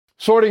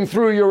Sorting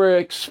through your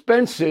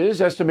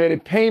expenses,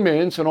 estimated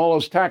payments, and all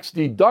those tax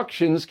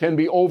deductions can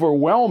be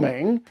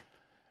overwhelming,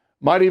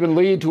 might even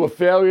lead to a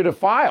failure to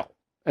file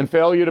and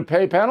failure to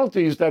pay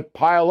penalties that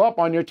pile up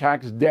on your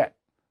tax debt.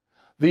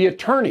 The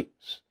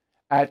attorneys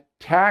at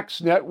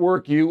Tax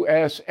Network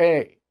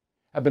USA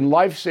have been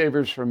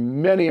lifesavers for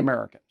many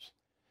Americans.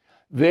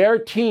 Their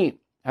team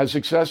has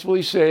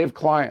successfully saved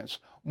clients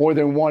more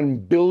than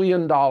 $1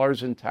 billion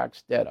in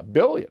tax debt. $1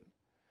 billion.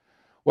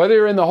 Whether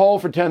you're in the hole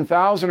for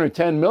 $10,000 or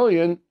 $10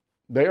 million,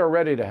 they are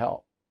ready to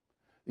help.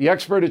 The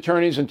expert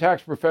attorneys and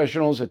tax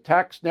professionals at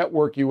Tax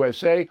Network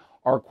USA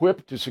are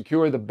equipped to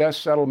secure the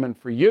best settlement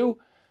for you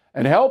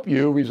and help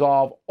you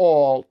resolve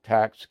all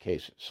tax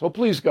cases. So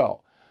please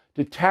go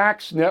to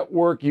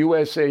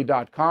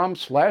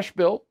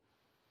taxnetworkusa.com/bill,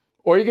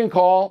 or you can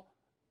call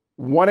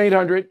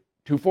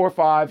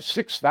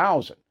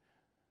 1-800-245-6000.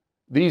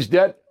 These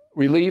debt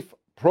relief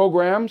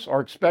programs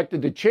are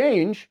expected to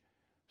change,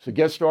 so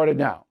get started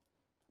now.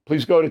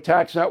 Please go to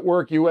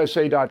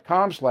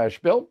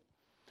taxnetworkusa.com/bill,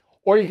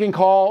 or you can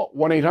call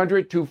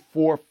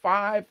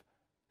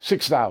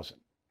 1-800-245-6000.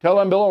 Tell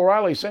them Bill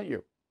O'Reilly sent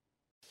you.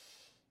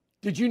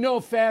 Did you know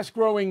Fast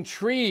Growing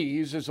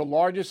Trees is the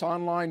largest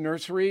online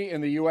nursery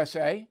in the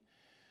USA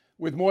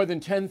with more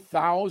than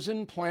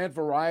 10,000 plant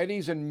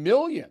varieties and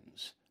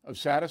millions of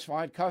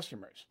satisfied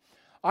customers?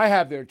 I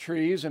have their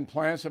trees and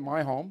plants at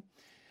my home,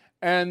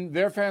 and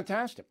they're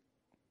fantastic.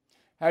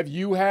 Have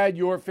you had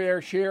your fair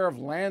share of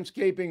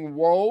landscaping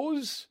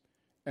woes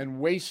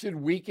and wasted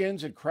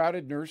weekends at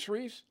crowded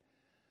nurseries?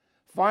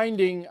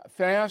 Finding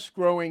Fast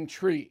Growing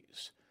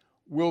Trees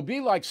will be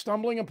like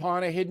stumbling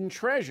upon a hidden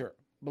treasure,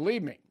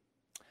 believe me.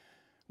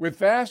 With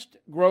Fast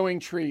Growing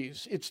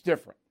Trees, it's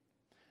different.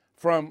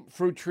 From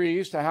fruit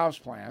trees to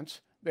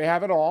houseplants, they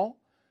have it all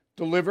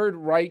delivered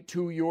right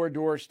to your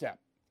doorstep.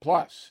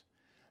 Plus,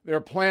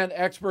 their plant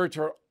experts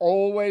are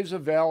always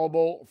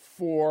available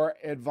for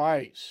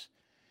advice.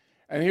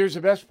 And here's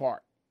the best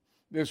part.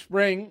 This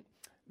spring,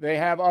 they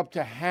have up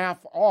to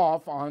half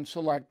off on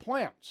select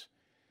plants.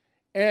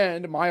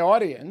 And my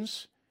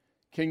audience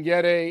can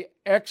get an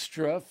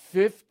extra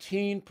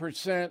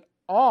 15%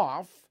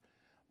 off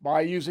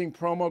by using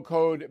promo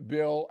code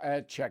BILL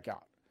at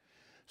checkout.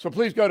 So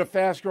please go to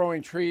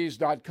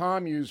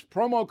fastgrowingtrees.com, use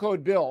promo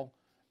code BILL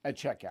at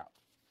checkout.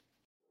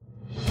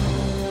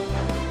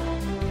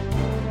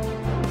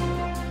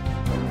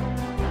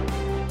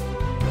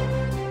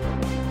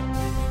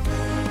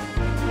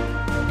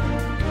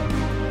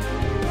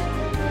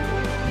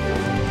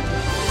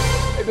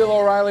 Hey, Bill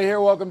O'Reilly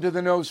here. Welcome to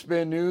the No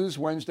Spin News,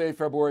 Wednesday,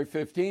 February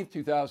 15th,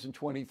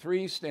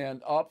 2023.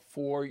 Stand up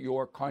for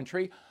your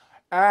country.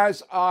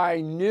 As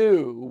I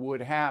knew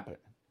would happen,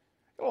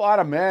 a lot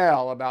of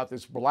mail about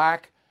this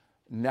black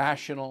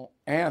national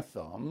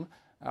anthem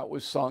that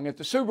was sung at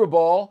the Super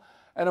Bowl.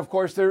 And of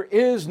course, there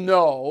is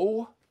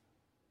no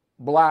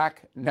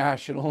black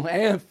national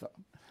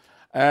anthem.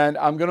 And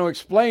I'm going to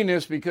explain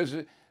this because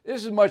this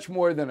is much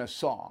more than a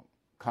song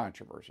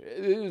controversy.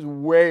 It is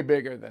way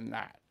bigger than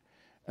that.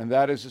 And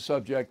that is the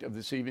subject of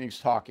this evening's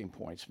Talking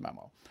Points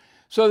memo.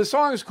 So the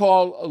song is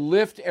called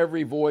Lift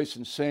Every Voice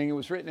and Sing. It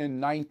was written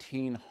in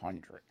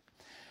 1900.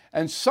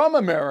 And some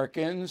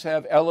Americans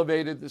have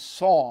elevated the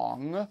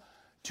song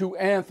to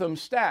anthem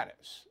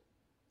status.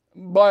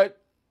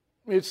 But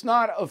it's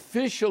not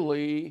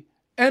officially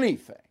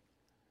anything.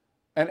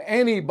 And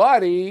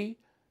anybody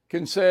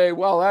can say,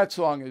 well, that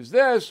song is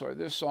this or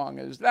this song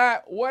is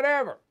that,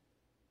 whatever.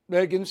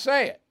 They can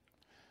say it.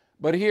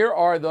 But here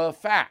are the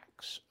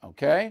facts,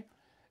 okay?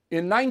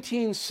 In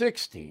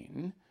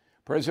 1916,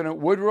 President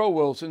Woodrow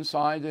Wilson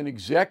signed an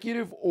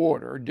executive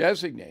order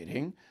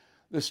designating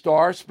the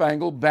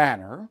Star-Spangled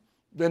Banner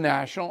the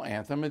national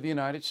anthem of the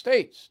United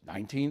States,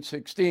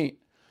 1916.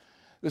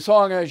 The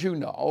song, as you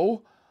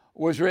know,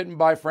 was written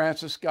by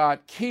Francis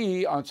Scott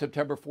Key on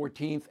September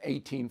 14,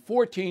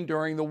 1814,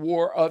 during the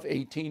War of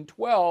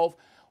 1812,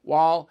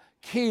 while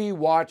Key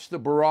watched the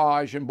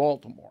barrage in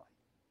Baltimore.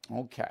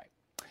 Okay.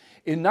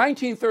 In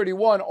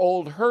 1931,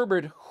 old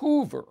Herbert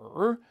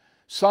Hoover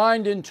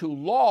signed into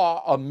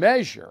law a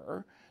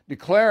measure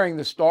declaring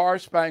the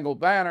Star-Spangled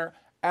Banner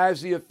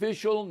as the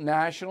official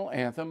national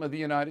anthem of the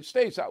United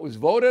States. That was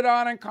voted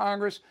on in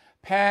Congress,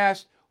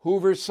 passed,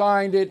 Hoover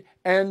signed it,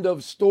 end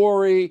of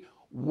story,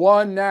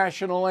 one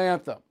national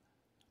anthem.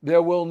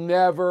 There will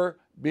never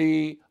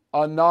be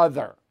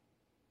another.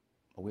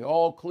 Are we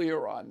all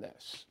clear on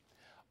this?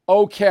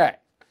 Okay,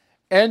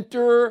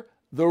 enter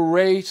the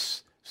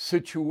race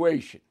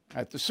situation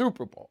at the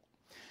Super Bowl.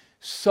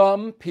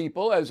 Some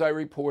people, as I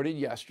reported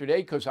yesterday,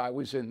 because I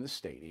was in the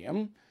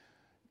stadium,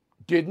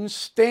 didn't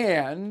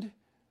stand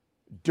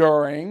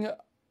during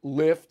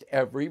Lift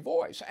Every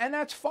Voice. And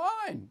that's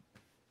fine.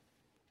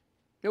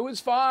 It was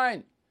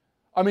fine.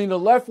 I mean, the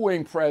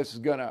left-wing press is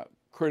going to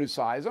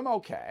criticize them,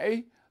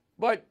 okay.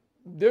 But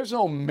there's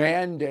no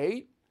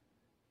mandate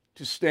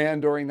to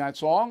stand during that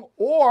song,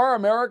 or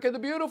America the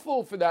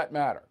Beautiful, for that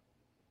matter.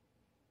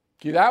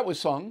 See, that was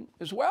sung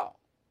as well.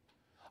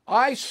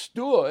 I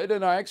stood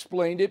and I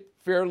explained it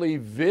fairly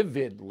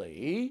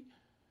vividly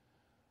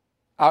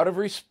out of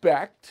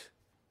respect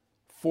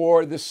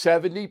for the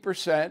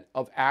 70%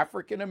 of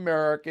African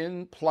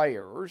American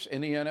players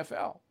in the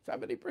NFL.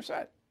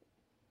 70%.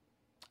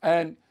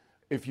 And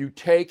if you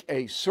take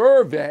a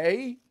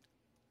survey,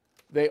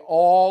 they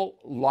all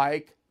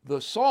like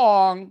the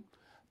song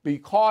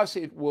because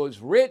it was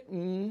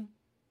written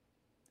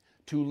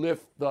to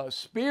lift the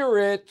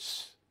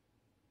spirits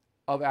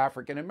of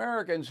African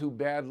Americans who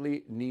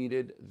badly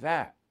needed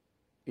that.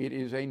 It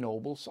is a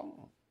noble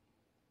song.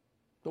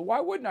 So why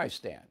wouldn't I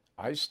stand?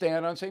 I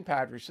stand on St.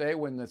 Patrick's Day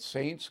when the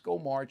Saints Go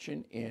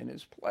Marching In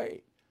is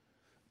played.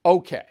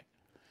 Okay.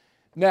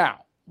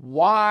 Now,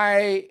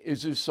 why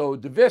is this so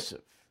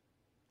divisive?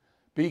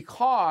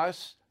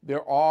 Because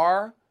there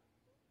are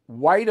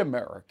white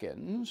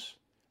Americans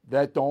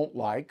that don't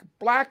like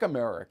black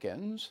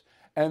Americans,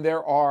 and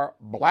there are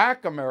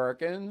black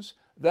Americans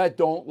that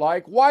don't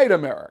like white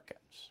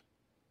Americans.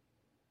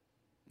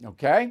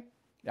 Okay?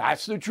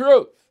 That's the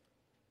truth.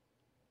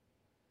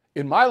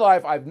 In my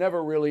life, I've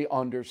never really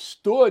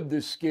understood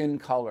the skin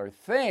color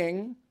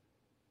thing.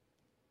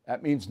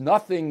 That means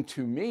nothing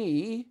to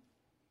me.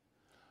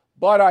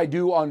 But I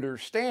do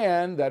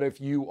understand that if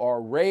you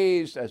are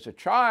raised as a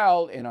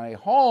child in a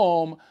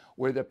home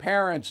where the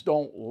parents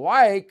don't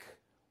like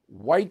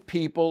white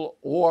people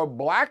or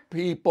black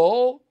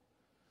people,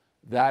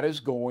 that is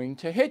going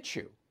to hit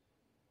you.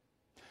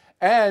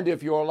 And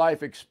if your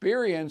life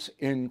experience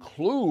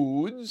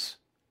includes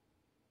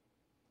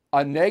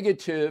a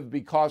negative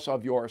because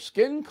of your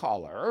skin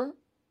color,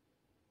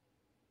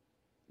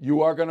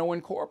 you are going to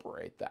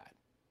incorporate that.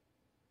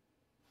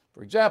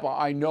 For example,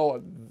 I know a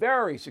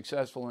very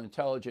successful and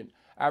intelligent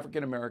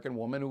African-American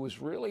woman who was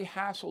really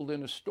hassled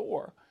in a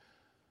store,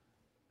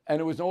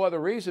 and it was no other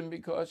reason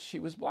because she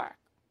was black.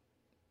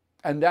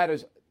 And that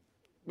has,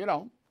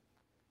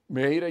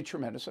 made a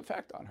tremendous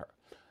effect on her.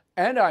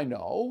 And I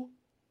know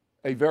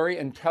a very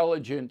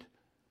intelligent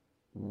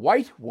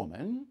white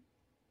woman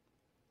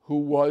who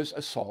was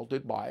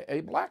assaulted by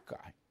a black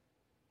guy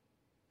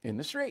in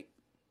the street.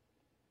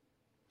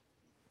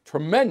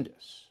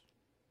 Tremendous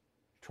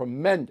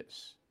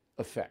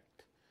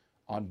effect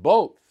on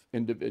both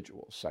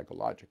individuals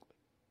psychologically.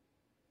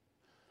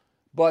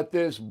 But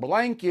this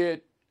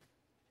blanket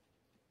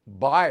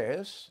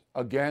bias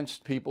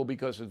against people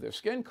because of their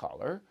skin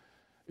color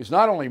is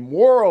not only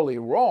morally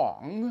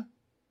wrong,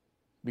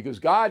 because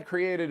God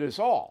created us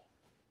all,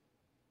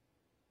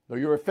 though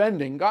you're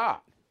offending God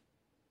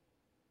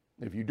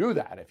if you do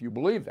that, if you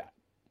believe that,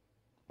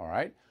 all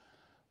right?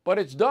 But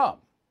it's dumb.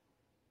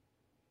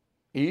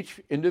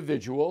 Each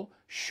individual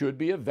should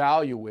be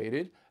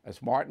evaluated,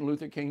 as Martin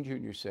Luther King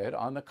Jr. said,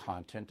 on the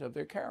content of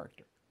their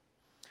character.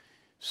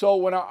 So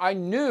when I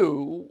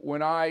knew,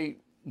 when I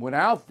went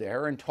out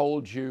there and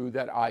told you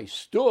that I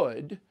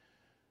stood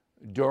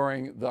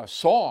during the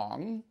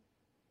song,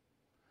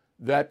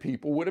 that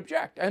people would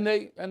object, and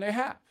they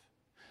have.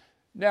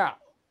 Now,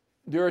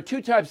 there are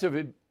two types of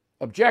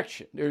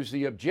objection. There's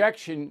the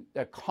objection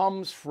that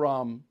comes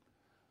from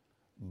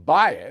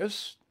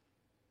bias,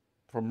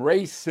 from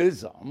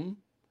racism,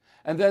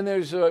 and then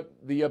there's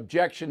the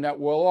objection that,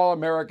 well, all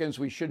Americans,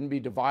 we shouldn't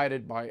be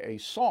divided by a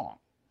song.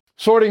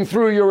 Sorting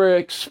through your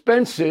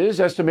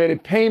expenses,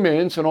 estimated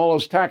payments, and all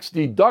those tax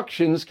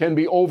deductions can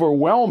be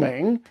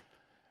overwhelming,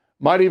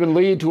 might even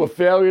lead to a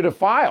failure to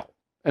file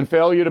and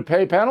failure to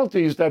pay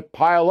penalties that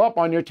pile up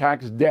on your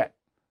tax debt.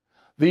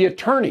 The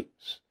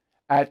attorneys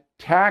at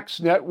Tax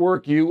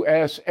Network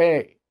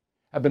USA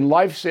have been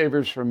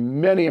lifesavers for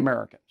many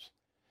Americans.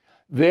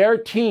 Their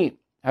team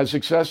has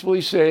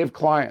successfully saved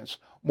clients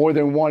more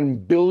than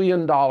 $1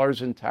 billion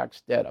in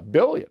tax debt. $1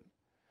 billion.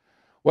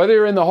 Whether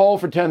you're in the hole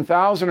for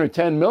 $10,000 or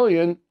 $10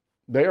 million,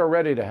 they are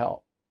ready to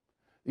help.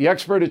 The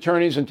expert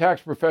attorneys and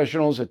tax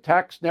professionals at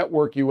Tax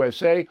Network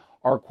USA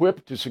are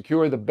equipped to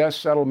secure the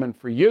best settlement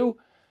for you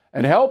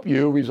and help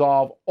you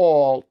resolve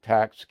all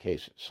tax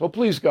cases. So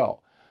please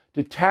go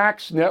to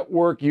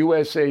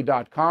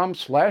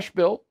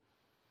taxnetworkusa.com/bill,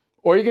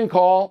 or you can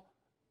call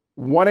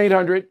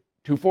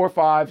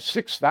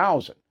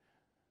 1-800-245-6000.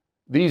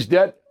 These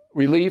debt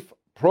relief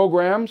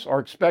programs are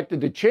expected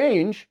to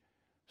change,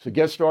 so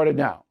get started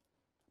now.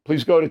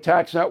 Please go to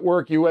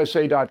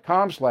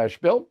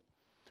taxnetworkusa.com/bill,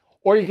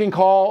 or you can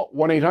call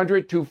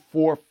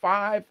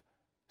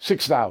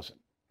 1-800-245-6000.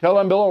 Tell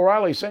them Bill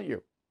O'Reilly sent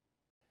you.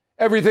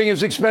 Everything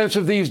is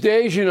expensive these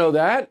days, you know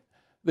that.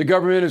 The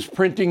government is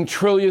printing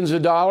trillions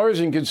of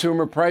dollars and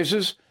consumer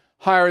prices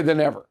higher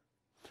than ever.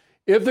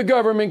 If the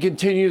government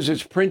continues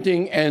its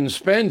printing and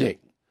spending,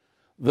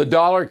 the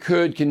dollar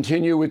could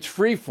continue its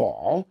free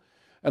fall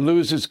and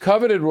lose its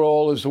coveted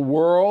role as the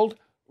world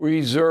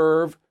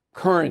reserve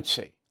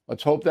currency.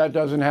 Let's hope that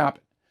doesn't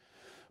happen.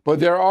 But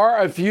there are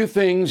a few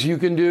things you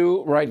can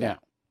do right now.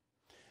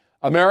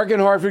 American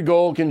Hartford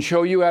Gold can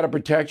show you how to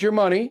protect your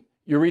money,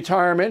 your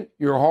retirement,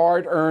 your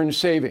hard-earned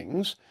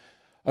savings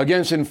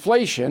against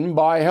inflation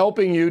by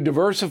helping you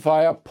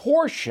diversify a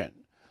portion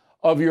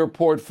of your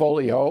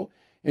portfolio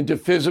into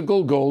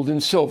physical gold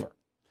and silver.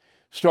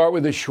 Start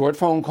with a short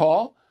phone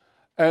call,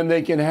 and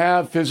they can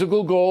have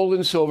physical gold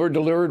and silver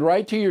delivered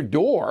right to your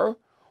door,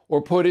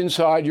 or put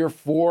inside your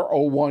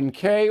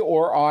 401k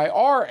or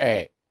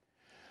IRA.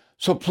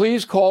 So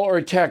please call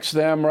or text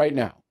them right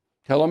now.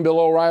 Tell them Bill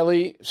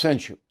O'Reilly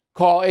sent you.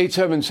 Call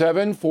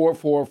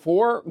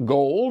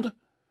 877-444-GOLD,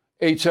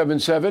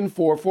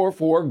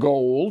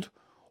 877-444-GOLD,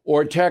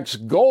 or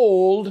text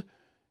GOLD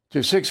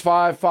to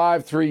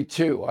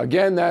 65532.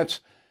 Again, that's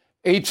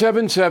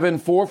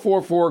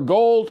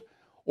 877-444-GOLD,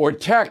 or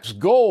text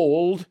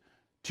GOLD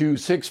to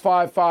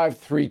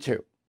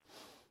 65532.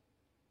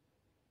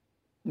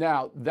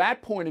 Now,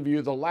 that point of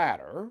view, the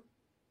latter,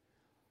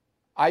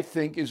 I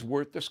think is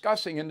worth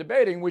discussing and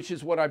debating, which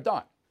is what I've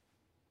done.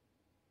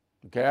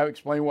 Okay, I've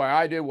explained why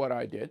I did what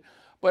I did,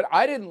 but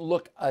I didn't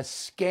look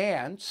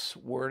askance,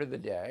 word of the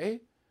day,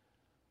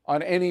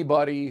 on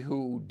anybody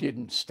who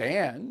didn't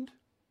stand.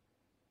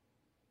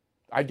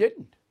 I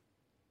didn't.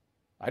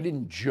 I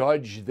didn't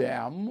judge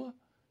them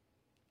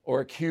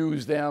or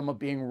accuse them of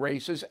being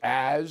racist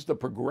as the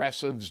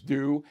progressives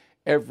do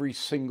every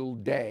single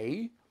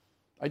day.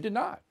 I did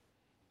not.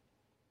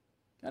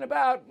 And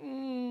about,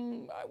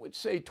 I would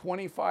say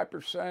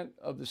 25%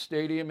 of the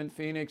stadium in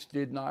Phoenix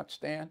did not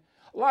stand.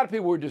 A lot of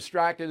people were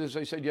distracted, as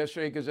I said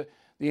yesterday, because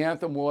the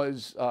anthem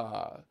was,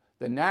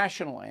 the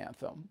national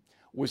anthem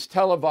was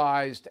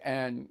televised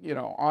and,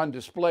 on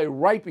display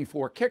right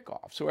before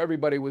kickoff. So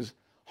everybody was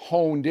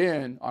honed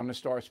in on the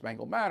Star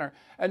Spangled Banner,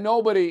 and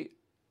nobody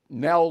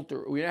knelt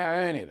or we didn't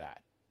have any of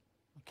that,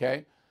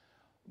 okay?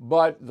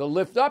 But the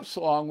Lift Up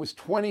song was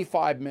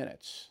 25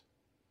 minutes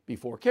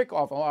before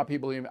kickoff. A lot of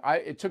people,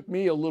 it took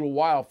me a little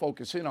while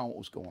focusing on what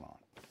was going on.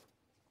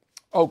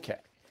 Okay.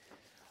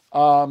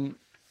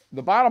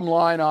 The bottom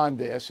line on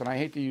this, and I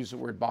hate to use the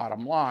word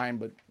bottom line,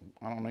 but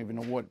I don't even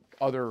know what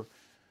other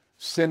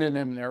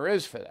synonym there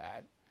is for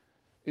that,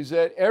 is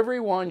that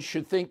everyone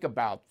should think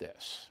about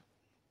this.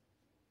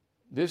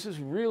 This is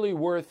really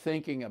worth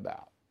thinking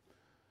about,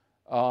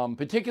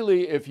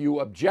 particularly if you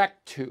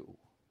object to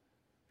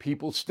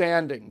people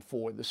standing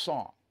for the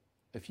song.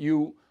 If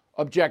you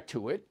object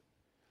to it,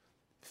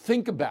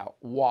 think about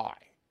why,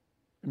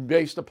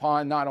 based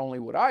upon not only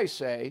what I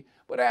say,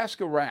 but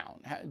ask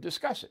around,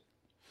 discuss it.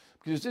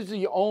 Because this is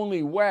the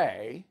only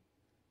way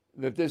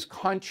that this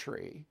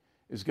country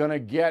is going to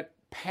get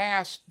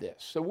past this.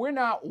 So we're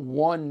not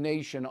one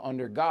nation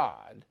under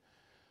God.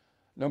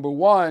 Number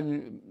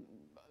one,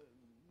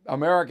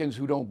 Americans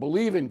who don't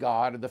believe in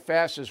God are the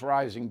fastest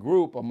rising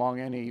group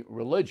among any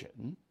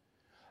religion.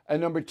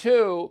 And number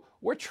two,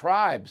 we're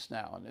tribes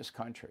now in this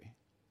country.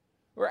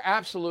 We're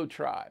absolute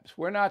tribes.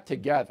 We're not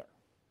together.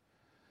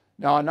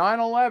 Now, on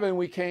 9/11,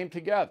 we came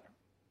together.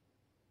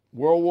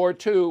 World War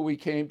II, we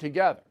came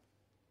together.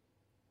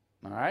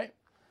 All right?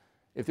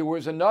 If there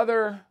was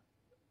another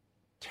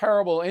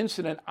terrible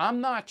incident, I'm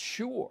not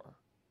sure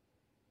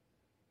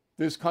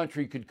this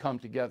country could come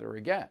together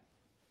again.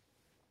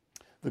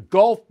 The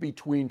gulf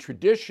between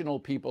traditional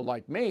people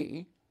like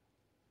me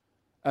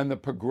and the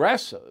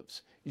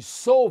progressives is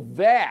so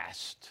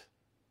vast,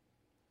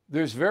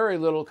 there's very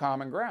little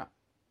common ground.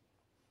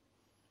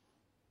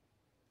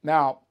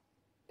 Now,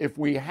 if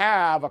we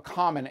have a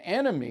common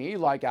enemy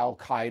like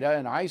Al-Qaeda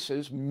and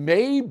ISIS,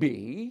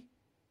 maybe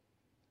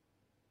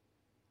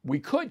we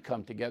could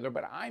come together,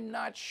 but I'm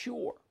not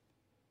sure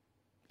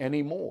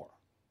anymore.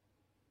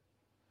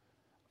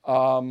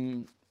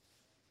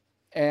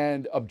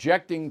 And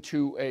objecting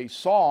to a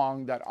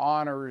song that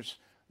honors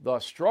the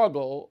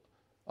struggle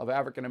of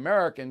African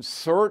Americans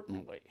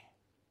certainly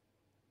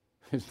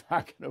is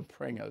not going to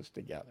bring us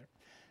together.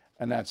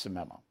 And that's the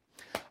memo.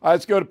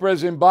 Let's go to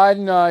President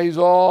Biden. He's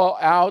all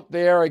out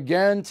there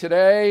again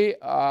today,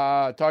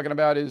 talking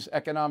about his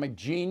economic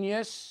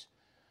genius.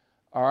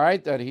 All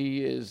right, that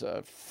he is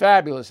a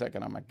fabulous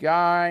economic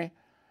guy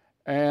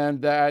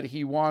and that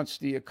he wants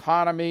the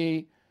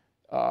economy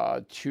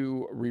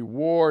to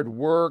reward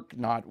work,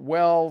 not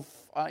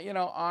wealth,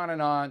 on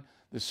and on,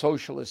 the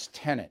socialist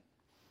tenet.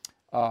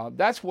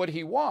 That's what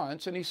he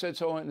wants, and he said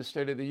so in the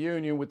State of the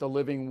Union with the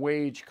living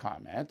wage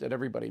comment that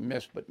everybody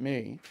missed but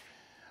me.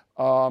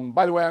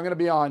 By the way, I'm going to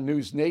be on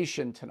News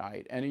Nation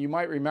tonight, and you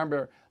might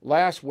remember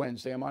last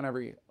Wednesday, I'm on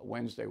every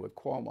Wednesday with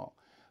Cuomo.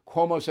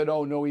 Cuomo said,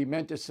 oh, no, he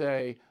meant to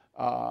say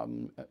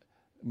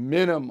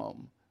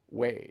minimum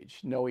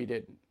wage. No, he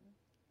didn't.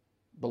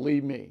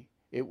 Believe me,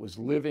 it was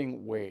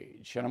living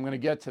wage, and I'm going to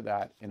get to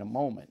that in a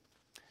moment.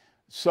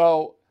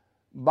 So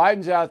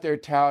Biden's out there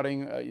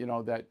touting,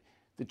 that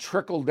the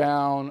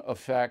trickle-down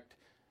effect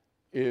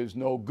is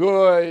no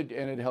good,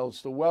 and it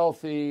helps the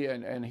wealthy,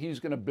 and he's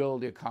going to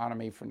build the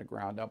economy from the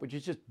ground up, which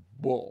is just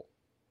bull.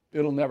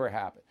 It'll never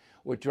happen.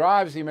 What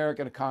drives the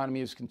American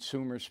economy is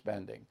consumer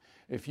spending.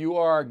 If you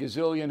are a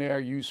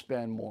gazillionaire, you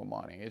spend more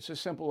money. It's as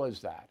simple as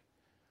that,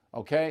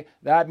 okay?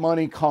 That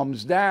money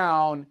comes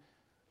down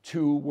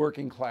to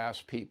working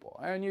class people.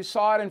 And you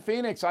saw it in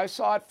Phoenix. I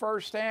saw it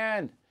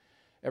firsthand.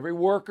 Every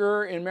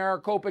worker in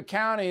Maricopa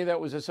County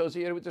that was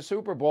associated with the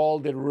Super Bowl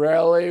did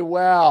really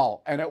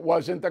well, and it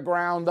wasn't the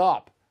ground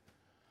up.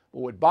 But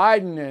what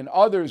Biden and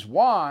others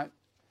want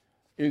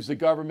is the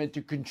government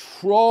to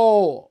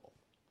control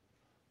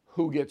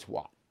who gets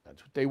what.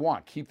 That's what they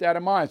want. Keep that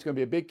in mind. It's going to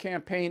be a big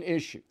campaign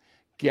issue.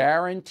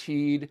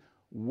 guaranteed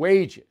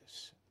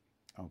wages.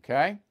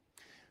 Okay?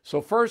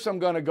 So first I'm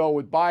going to go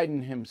with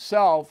Biden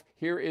himself.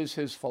 Here is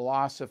his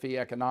philosophy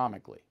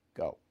economically.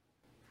 Go.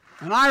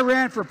 And I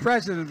ran for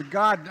president,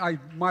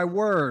 my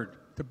word,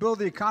 to build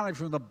the economy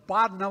from the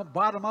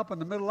bottom up and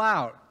the middle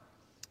out.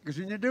 Because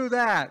when you do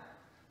that,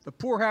 the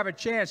poor have a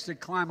chance to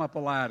climb up a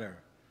ladder.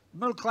 The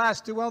middle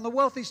class do well, and the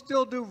wealthy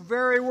still do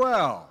very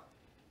well.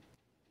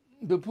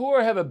 The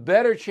poor have a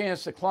better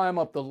chance to climb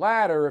up the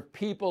ladder if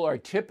people are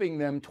tipping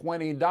them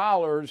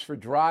 $20 for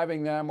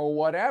driving them or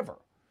whatever,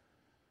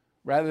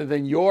 rather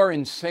than your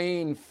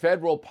insane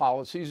federal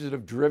policies that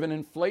have driven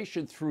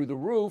inflation through the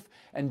roof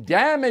and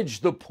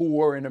damaged the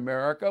poor in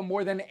America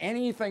more than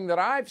anything that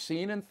I've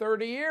seen in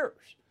 30 years.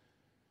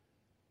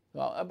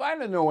 Well, I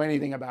don't know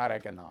anything about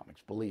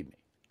economics, believe me.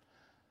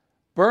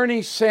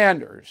 Bernie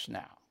Sanders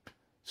now.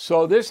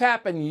 So this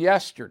happened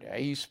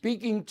yesterday. He's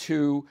speaking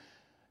to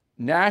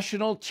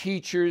National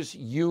Teachers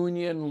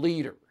Union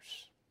leaders.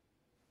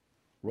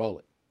 Roll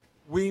it.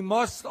 We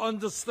must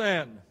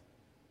understand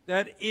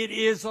that it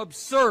is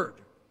absurd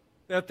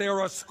that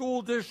there are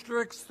school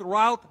districts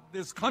throughout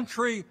this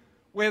country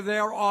where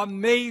there are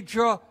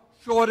major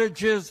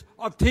shortages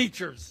of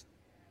teachers.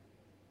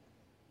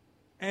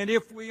 And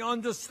if we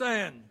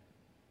understand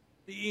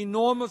the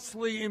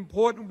enormously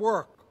important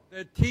work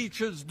that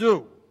teachers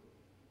do,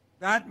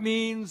 that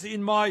means,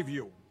 in my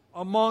view,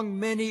 among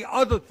many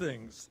other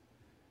things,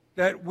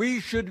 that we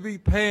should be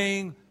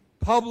paying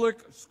public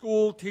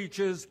school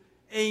teachers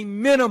a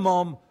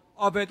minimum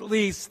of at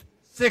least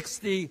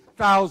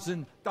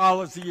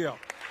 $60,000 a year.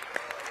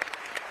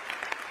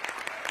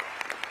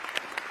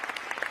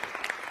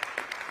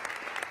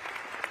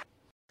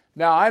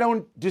 Now, I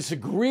don't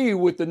disagree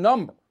with the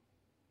number.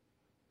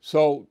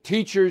 So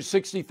teachers,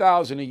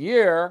 $60,000 a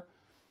year,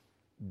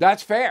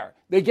 that's fair.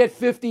 They get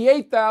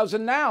 $58,000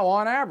 now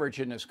on average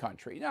in this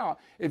country. Now,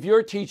 if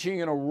you're teaching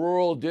in a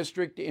rural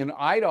district in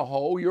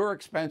Idaho, your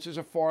expenses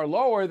are far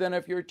lower than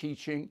if you're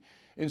teaching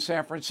in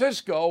San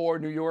Francisco or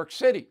New York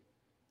City.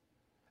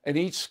 And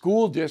each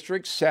school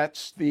district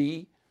sets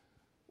the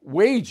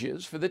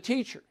wages for the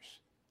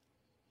teachers.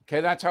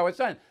 Okay, that's how it's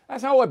done.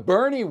 That's not what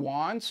Bernie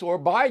wants or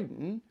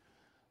Biden.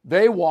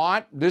 They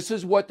want, this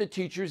is what the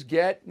teachers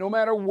get no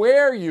matter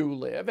where you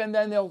live, and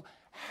then they'll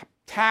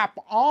tap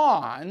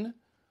on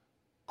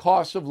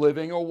cost of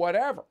living or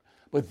whatever.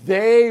 But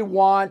they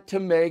want to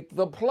make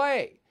the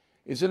play.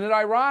 Isn't it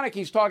ironic?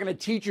 He's talking to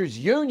teachers'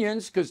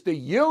 unions because the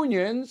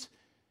unions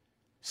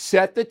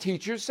set the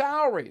teachers'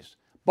 salaries.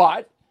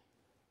 But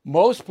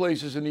most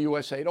places in the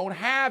USA don't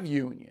have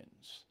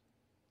unions.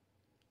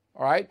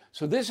 All right?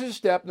 So this is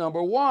step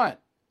number one.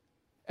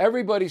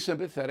 Everybody's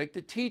sympathetic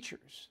to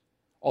teachers.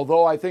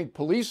 Although I think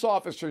police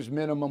officers'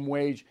 minimum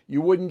wage,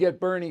 you wouldn't get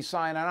Bernie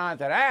signing on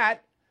to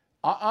that.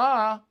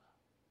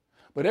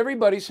 But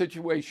everybody's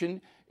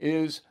situation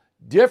is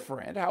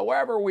different.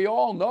 However, we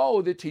all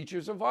know that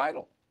teachers are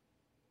vital.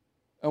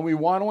 And we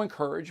want to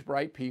encourage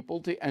bright people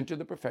to enter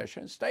the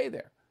profession and stay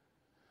there.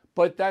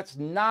 But that's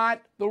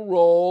not the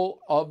role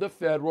of the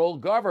federal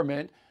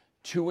government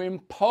to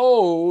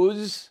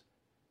impose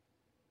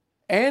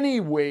any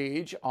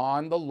wage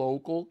on the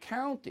local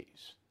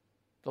counties,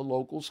 the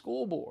local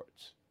school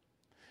boards.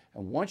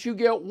 And once you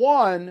get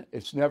one,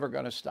 it's never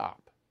going to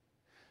stop.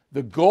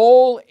 The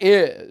goal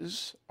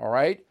is, all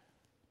right,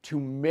 to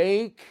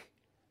make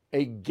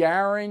a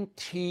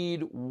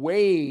guaranteed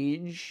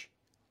wage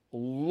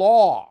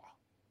law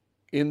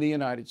in the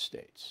United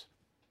States.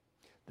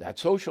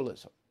 That's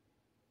socialism.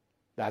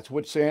 That's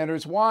what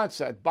Sanders wants.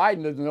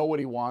 Biden doesn't know what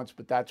he wants,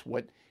 but that's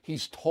what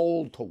he's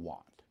told to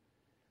want.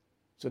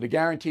 So the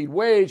guaranteed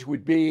wage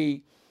would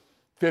be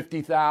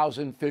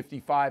 $50,000,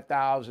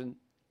 $55,000,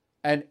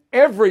 and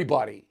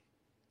everybody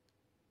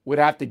would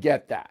have to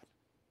get that.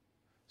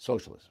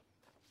 Socialism.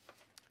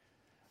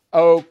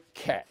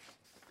 Okay.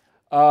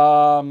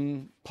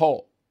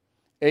 Poll.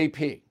 AP.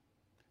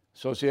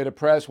 Associated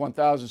Press,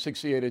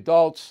 1,068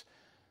 adults.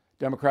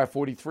 Democrat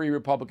 43,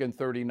 Republican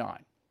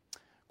 39.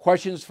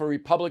 Questions for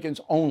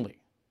Republicans only.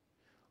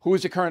 Who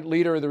is the current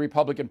leader of the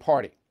Republican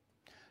Party?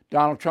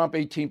 Donald Trump,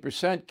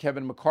 18%.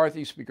 Kevin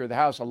McCarthy, Speaker of the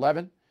House,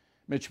 11%.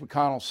 Mitch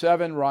McConnell,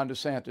 7%. Ron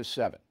DeSantis,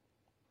 7%.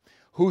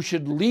 Who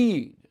should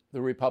lead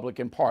the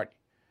Republican Party?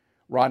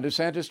 Ron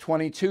DeSantis,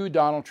 22%.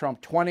 Donald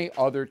Trump, 20%.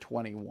 Other,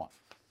 21%.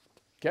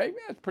 Okay,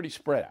 it's pretty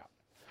spread out.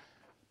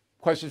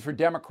 Questions for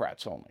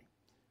Democrats only.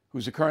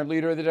 Who's the current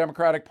leader of the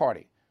Democratic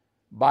Party?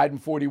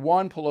 Biden,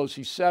 41%.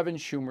 Pelosi, 7%.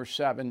 Schumer,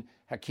 7%.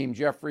 Hakeem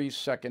Jeffries,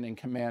 second in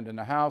command in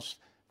the House,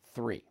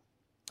 3%.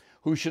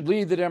 Who should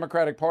lead the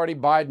Democratic Party?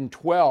 Biden,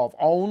 12%.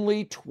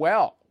 Only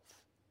 12%.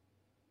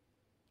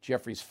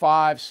 Jeffries,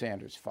 5%.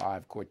 Sanders,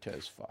 5%.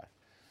 Cortez, 5%.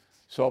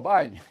 So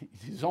Biden,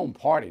 his own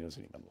party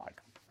doesn't even like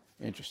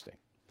him. Interesting.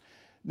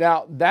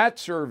 Now, that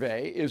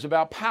survey is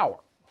about power.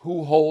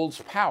 Who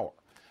holds power?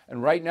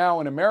 And right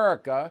now in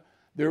America,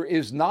 there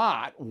is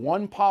not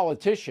one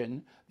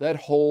politician that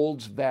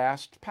holds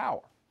vast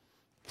power.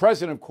 The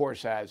president, of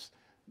course, has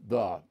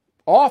the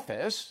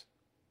office,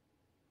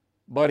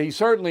 but he's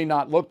certainly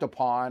not looked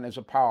upon as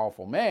a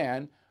powerful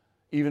man.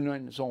 even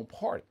in his own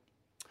party.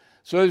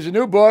 So there's a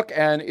new book,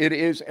 and it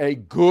is a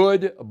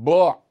good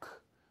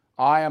book.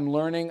 I am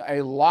learning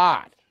a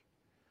lot.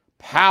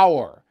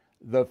 Power,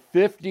 the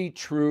 50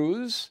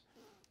 Truths,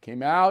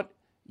 came out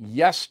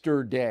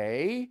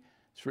yesterday.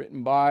 It's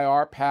written by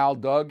our pal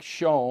Doug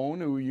Schoen,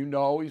 who you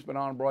know, he's been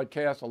on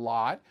broadcast a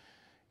lot.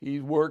 He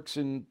works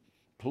in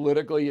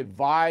politically,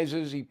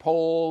 advises, he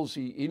polls,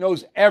 he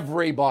knows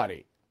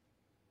everybody.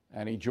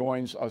 And he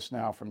joins us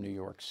now from New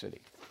York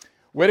City.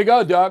 Way to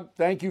go, Doug.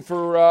 Thank you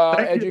for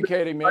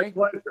educating me. My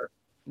pleasure.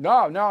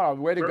 No,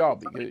 way to go.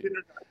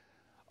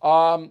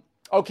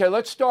 Okay,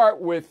 let's start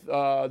with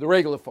the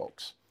regular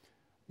folks.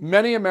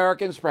 Many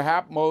Americans,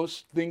 perhaps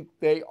most, think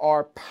they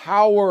are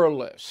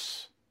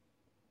powerless.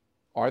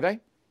 Are they?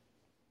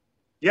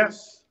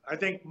 Yes, I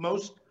think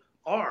most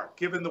are,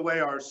 given the way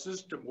our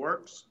system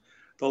works,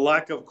 the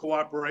lack of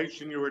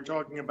cooperation you were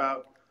talking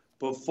about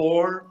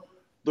before,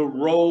 the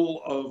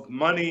role of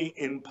money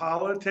in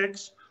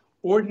politics.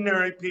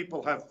 Ordinary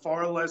people have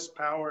far less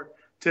power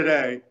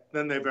today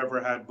than they've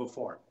ever had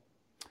before.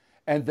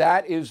 And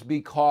that is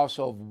because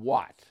of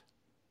what?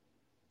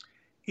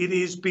 It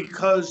is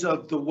because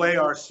of the way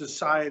our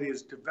society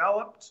is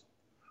developed,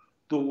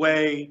 the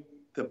way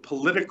the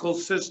political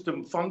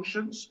system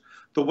functions,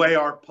 the way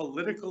our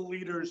political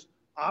leaders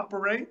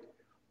operate.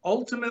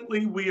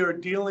 Ultimately, we are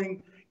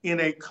dealing in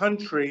a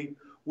country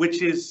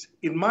which is,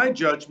 in my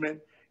judgment,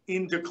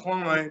 in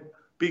decline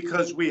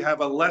because we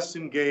have a less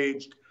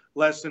engaged,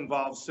 less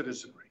involved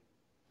citizenry.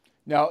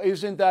 Now,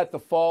 isn't that the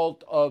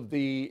fault of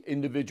the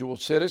individual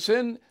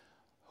citizen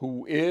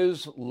who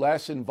is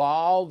less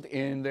involved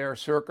in their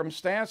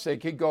circumstance? They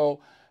could go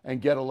and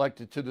get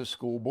elected to the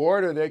school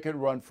board, or they could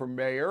run for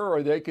mayor,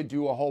 or they could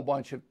do a whole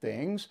bunch of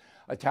things,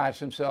 attach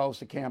themselves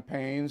to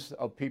campaigns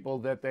of people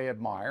that they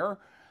admire,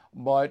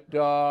 but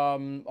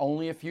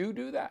only a few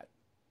do that.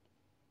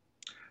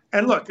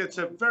 And look, it's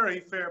a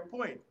very fair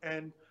point.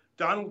 And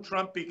Donald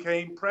Trump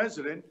became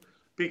president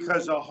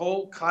because a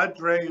whole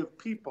cadre of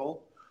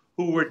people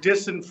who were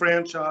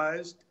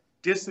disenfranchised,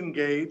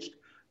 disengaged,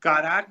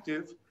 got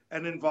active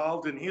and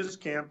involved in his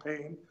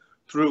campaign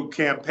through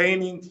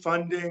campaigning,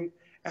 funding,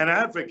 and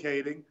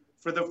advocating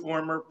for the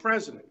former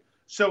president.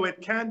 So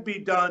it can be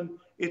done.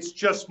 It's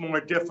just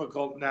more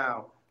difficult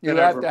now. You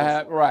have to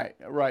have,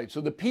 right.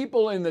 So the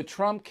people in the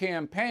Trump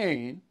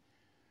campaign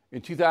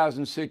in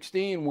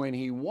 2016, when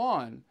he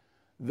won,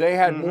 they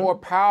had more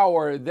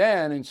power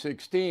then in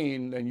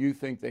 16 than you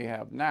think they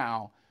have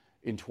now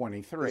in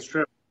 23. That's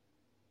true.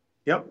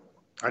 Yep,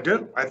 I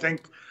do. I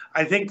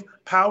think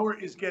power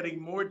is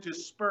getting more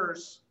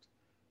dispersed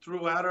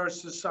throughout our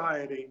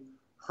society,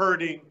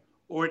 hurting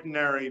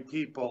ordinary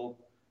people,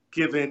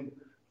 given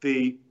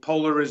the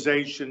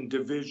polarization,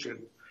 division,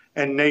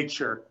 and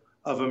nature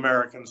of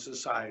American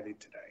society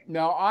today.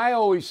 Now, I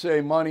always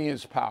say money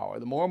is power.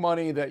 The more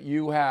money that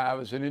you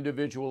have as an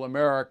individual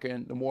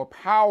American, the more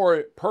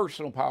power,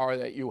 personal power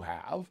that you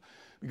have,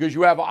 because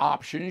you have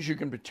options. You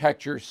can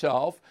protect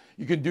yourself.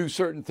 You can do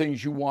certain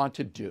things you want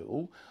to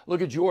do.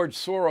 Look at George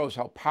Soros,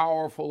 how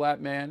powerful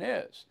that man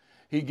is.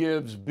 He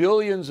gives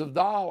billions of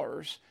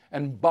dollars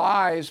and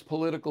buys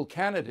political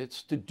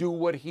candidates to do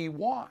what he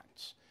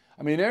wants.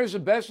 I mean, there's the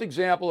best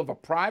example of a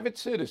private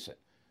citizen,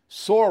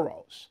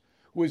 Soros,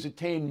 who has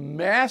attained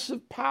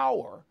massive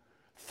power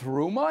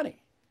through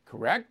money,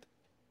 correct?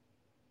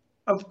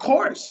 Of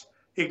course,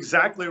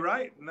 exactly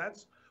right. And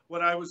that's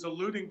what I was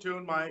alluding to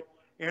in my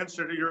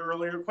answer to your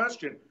earlier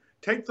question.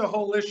 Take the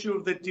whole issue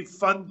of the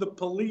defund the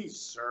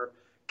police or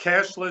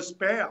cashless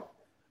bail.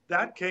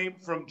 That came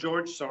from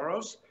George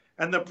Soros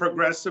and the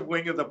progressive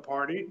wing of the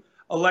party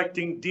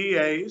electing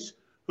DAs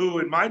who,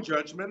 in my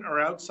judgment, are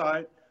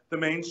outside the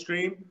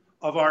mainstream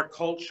of our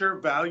culture,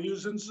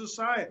 values, and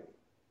society.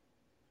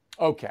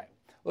 Okay,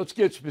 let's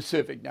get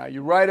specific now.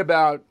 You write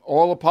about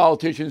all the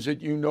politicians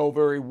that you know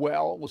very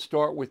well. We'll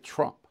start with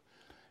Trump.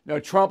 Now,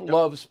 Trump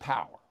loves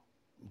power,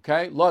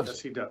 okay? Loves it.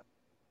 Yes, he does.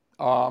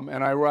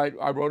 And I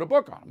wrote a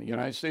book on him, The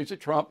United States of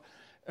Trump.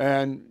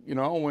 And, you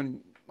know,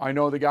 when I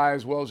know the guy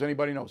as well as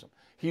anybody knows him,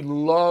 he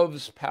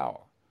loves power.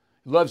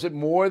 He loves it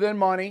more than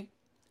money.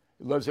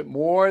 He loves it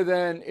more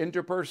than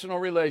interpersonal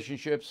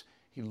relationships.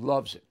 He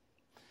loves it.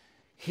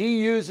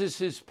 He uses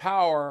his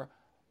power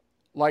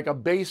like a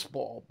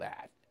baseball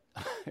bat.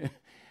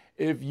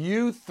 If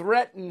you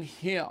threaten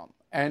him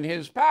and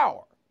his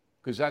power,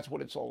 because that's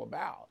what it's all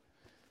about,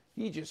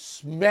 he just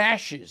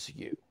smashes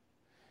you.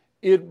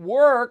 It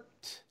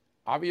worked.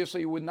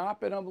 Obviously, he would not have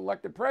been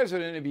elected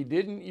president if he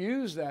didn't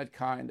use that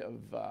kind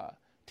of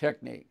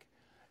technique.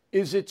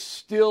 Is it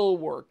still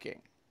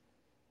working?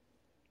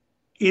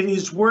 It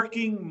is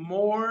working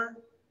more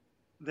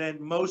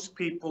than most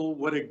people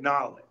would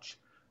acknowledge.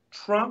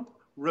 Trump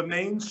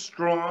remains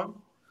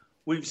strong.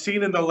 We've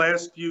seen in the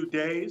last few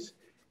days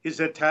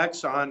his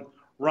attacks on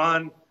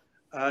Ron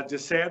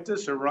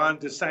DeSantis or Ron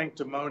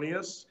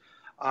DeSanctimonious,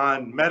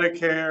 on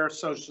Medicare,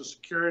 Social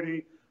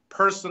Security,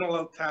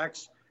 personal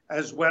attacks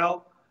as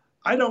well.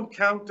 I don't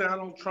count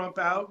Donald Trump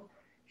out.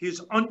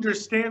 His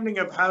understanding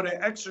of how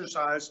to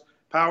exercise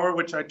power,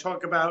 which I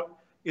talk about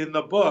in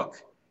the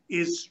book,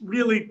 is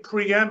really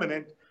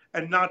preeminent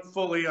and not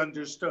fully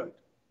understood.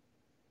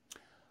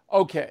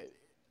 Okay.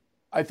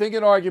 I think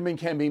an argument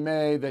can be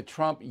made that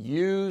Trump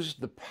used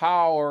the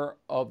power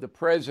of the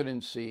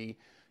presidency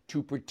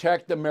to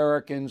protect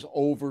Americans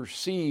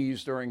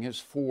overseas during his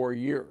 4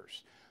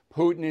 years.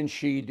 Putin and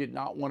Xi did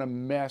not want to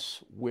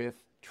mess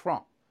with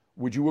Trump.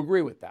 Would you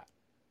agree with that?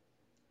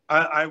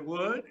 I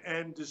would,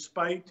 and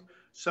despite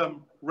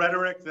some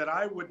rhetoric that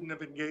I wouldn't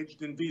have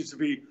engaged in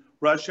vis-a-vis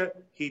Russia,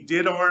 he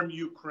did arm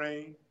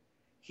Ukraine.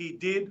 He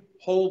did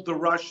hold the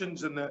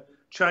Russians and the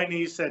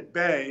Chinese at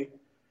bay,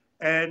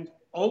 and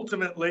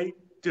ultimately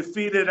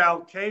defeated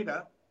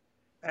al-Qaeda.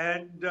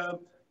 And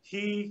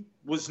he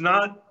was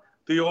not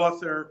the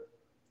author,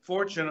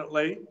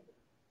 fortunately,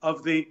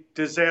 of the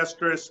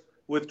disastrous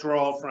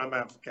withdrawal from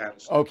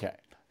Afghanistan. Okay,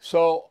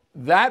 so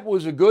that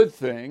was a good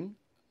thing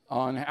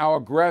on how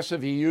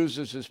aggressive he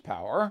uses his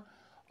power.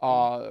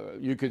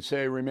 You could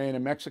say remain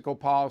in Mexico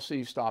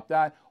policy, stop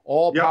that.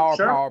 All Yep, power,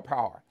 sure. power,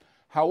 power.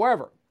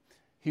 However,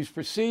 he's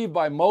perceived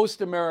by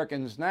most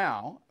Americans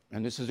now,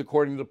 and this is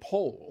according to the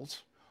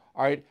polls,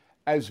 all right,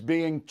 as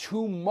being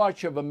too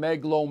much of a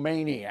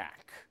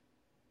megalomaniac,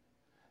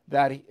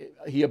 that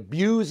he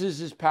abuses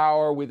his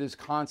power with his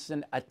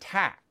constant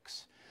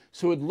attacks.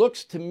 So it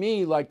looks to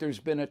me like there's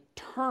been a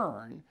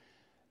turn,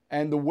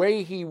 and the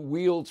way he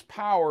wields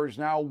power is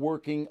now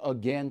working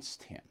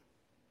against him.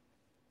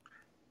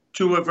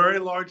 To a very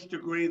large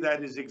degree,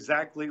 that is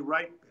exactly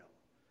right, Bill.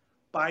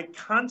 By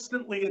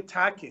constantly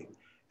attacking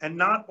and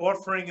not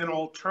offering an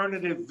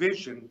alternative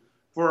vision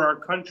for our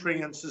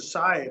country and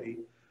society,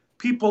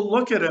 people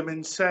look at him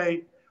and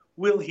say,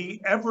 will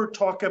he ever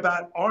talk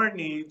about our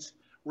needs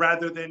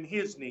rather than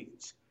his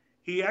needs?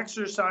 He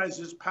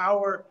exercises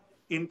power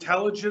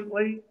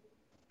intelligently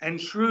and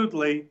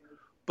shrewdly,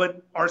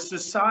 but our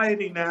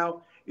society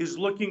now is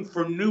looking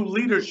for new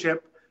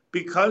leadership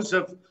because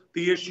of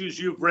the issues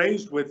you've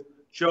raised with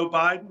Joe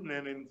Biden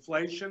and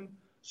inflation,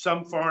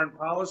 some foreign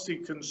policy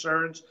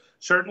concerns,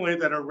 certainly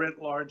that are writ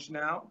large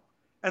now.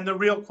 And the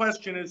real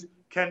question is,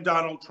 can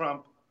Donald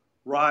Trump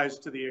rise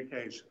to the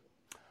occasion?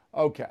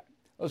 Okay,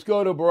 let's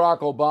go to Barack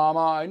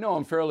Obama. I know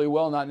him fairly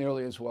well, not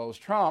nearly as well as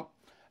Trump.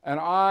 And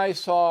I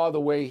saw the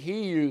way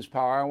he used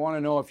power. I want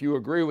to know if you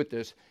agree with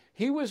this.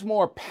 He was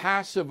more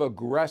passive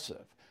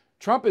aggressive.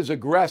 Trump is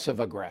aggressive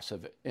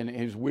in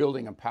his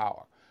wielding of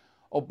power.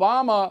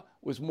 Obama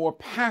was more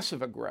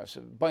passive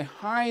aggressive.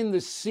 Behind the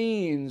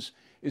scenes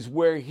is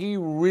where he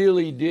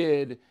really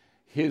did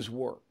his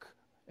work.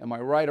 Am I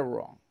right or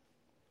wrong?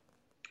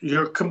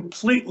 You're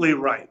completely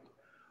right.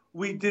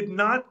 We did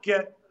not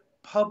get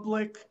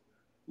public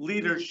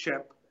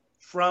leadership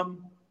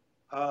from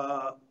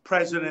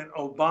President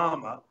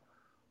Obama.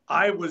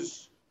 I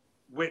was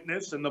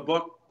witness, and the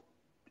book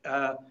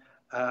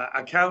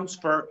accounts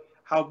for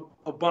how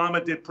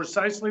Obama did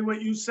precisely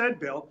what you said,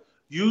 Bill,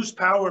 use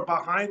power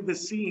behind the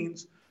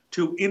scenes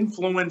to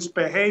influence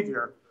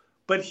behavior.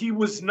 But he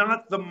was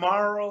not the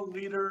moral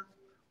leader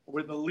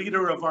or the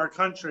leader of our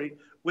country,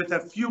 with a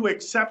few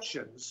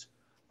exceptions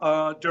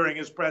during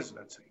his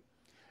presidency.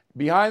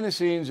 Behind the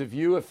scenes, if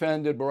you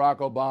offended Barack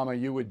Obama,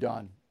 you were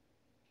done.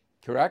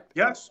 Correct?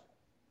 Yes,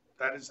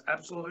 that is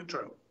absolutely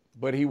true.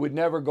 But he would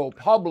never go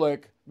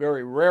public,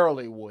 very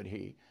rarely would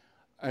he,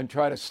 and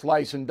try to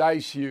slice and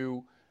dice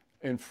you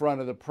in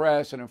front of the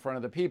press and in front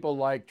of the people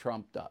like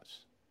Trump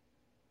does.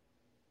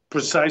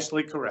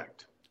 Precisely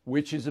correct.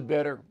 Which is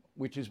better?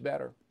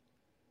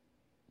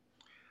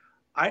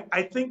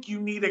 I think you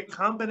need a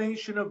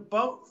combination of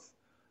both.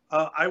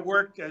 I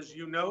worked, as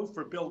you know,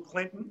 for Bill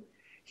Clinton.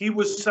 He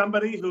was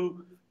somebody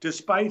who,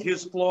 despite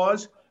his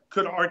flaws,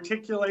 could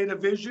articulate a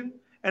vision,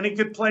 and he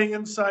could play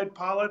inside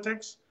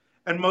politics,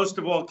 and most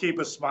of all, keep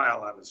a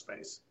smile on his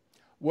face.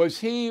 Was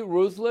he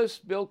ruthless,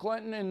 Bill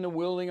Clinton, in the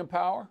wielding of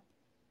power?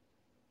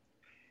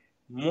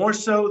 More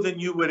so than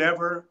you would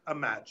ever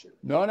imagine.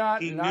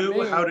 He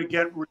knew how to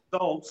get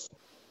results,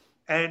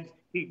 and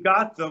he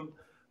got them.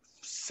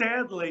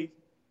 Sadly,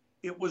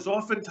 it was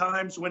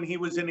oftentimes when he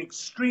was an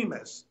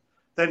extremist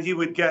that he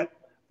would get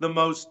the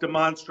most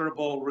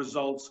demonstrable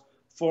results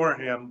for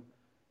him.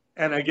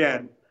 And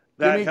again,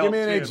 that helped him. Give me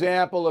an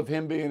example of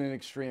him being an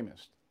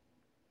extremist.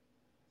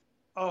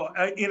 Oh,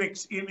 in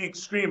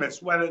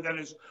extremis, whether that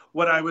is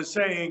what I was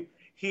saying,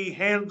 he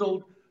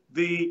handled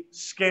the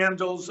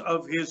scandals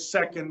of his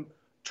second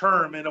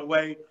term in a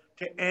way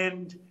to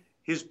end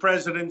his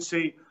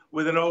presidency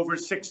with an over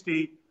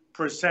 60%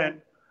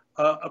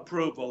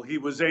 approval. He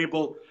was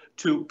able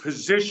to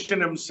position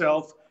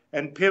himself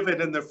and pivot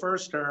in the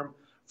first term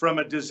from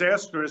a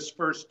disastrous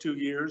first 2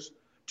 years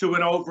to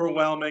an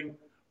overwhelming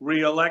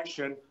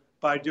re-election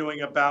by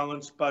doing a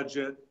balanced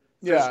budget,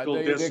 fiscal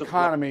discipline. The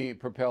economy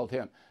propelled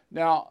him.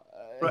 Now,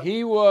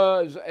 he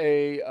was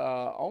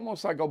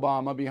almost like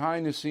Obama,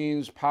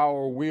 behind-the-scenes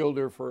power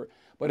wielder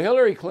but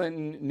Hillary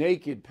Clinton,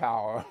 naked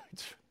power.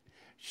 It's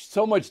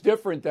so much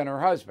different than her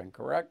husband,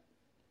 correct?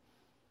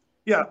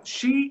 Yeah,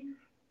 she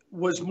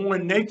was more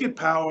naked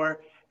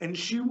power, and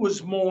she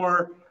was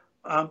more,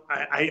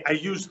 I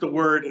use the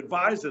word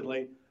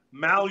advisedly,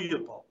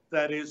 malleable.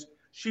 That is,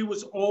 She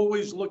was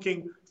always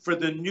looking for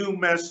the new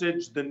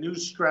message, the new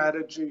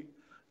strategy,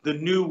 the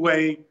new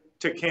way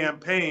to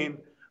campaign,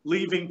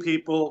 leaving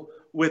people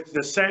with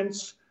the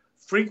sense,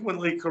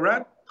 frequently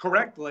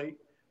correctly,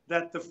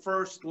 that the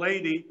First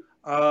Lady,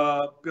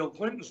 Bill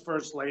Clinton's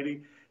First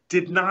Lady,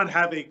 did not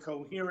have a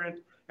coherent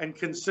and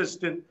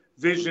consistent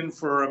vision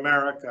for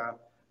America,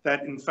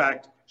 that in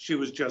fact she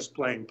was just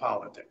playing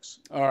politics.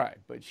 All right,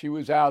 but she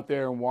was out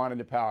there and wanted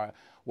the power.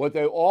 What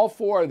they, all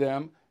four of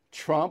them,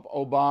 Trump,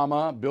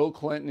 Obama, Bill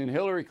Clinton, and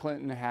Hillary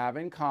Clinton, have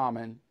in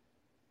common,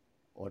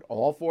 what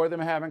all four of them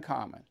have in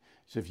common,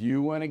 is if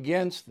you went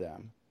against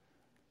them,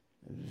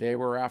 they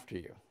were after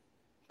you,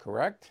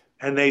 correct?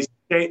 And they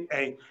stayed,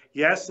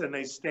 yes, and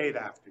they stayed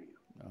after you.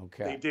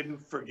 Okay. They didn't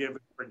forgive and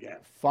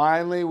forget.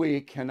 Finally,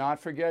 we cannot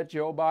forget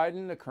Joe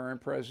Biden, the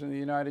current president of the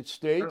United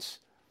States.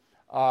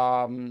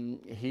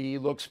 He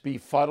looks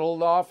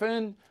befuddled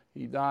often.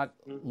 He's not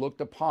looked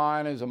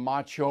upon as a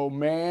macho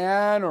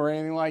man or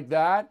anything like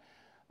that.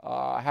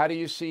 How do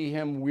you see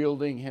him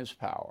wielding his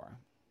power?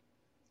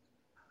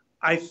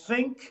 I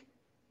think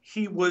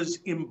he was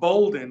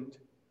emboldened,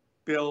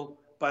 Bill,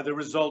 by the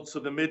results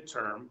of the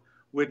midterm,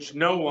 which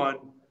no one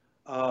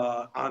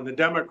on the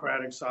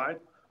Democratic side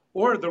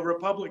or the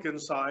Republican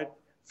side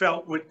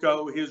felt would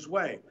go his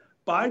way.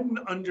 Biden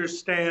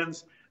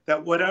understands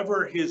that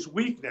whatever his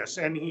weakness,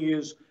 and he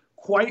is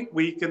quite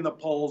weak in the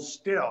polls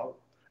still,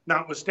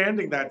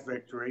 notwithstanding that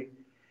victory,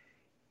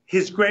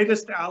 his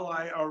greatest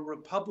ally are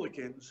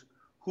Republicans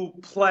who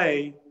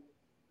play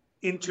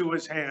into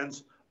his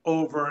hands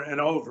over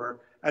and over,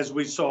 as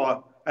we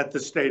saw at the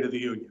State of the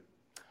Union.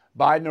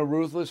 Biden a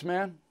ruthless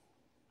man?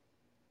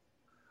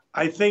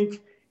 I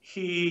think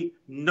he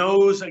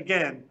knows,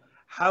 again,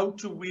 how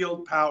to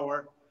wield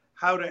power,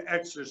 how to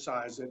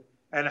exercise it,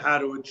 and how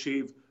to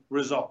achieve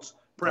results.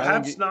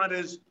 Perhaps not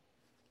as...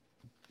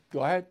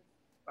 Go ahead.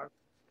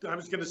 I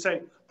was going to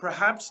say,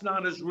 perhaps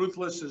not as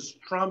ruthless as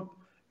Trump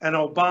and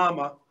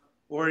Obama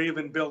or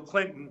even Bill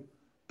Clinton,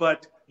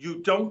 but you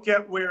don't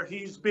get where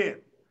he's been,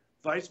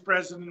 vice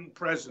president and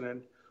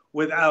president,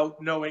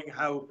 without knowing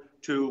how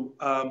to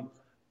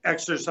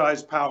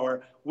exercise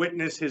power.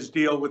 Witness his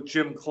deal with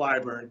Jim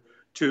Clyburn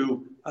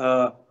to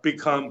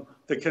become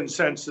the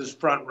consensus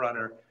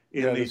frontrunner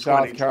in the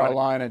South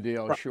Carolina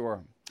deal,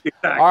 sure.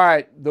 Exactly. All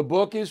right, the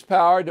book is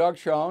Power, Doug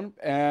Schoen,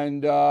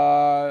 and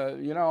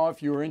you know,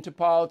 if you're into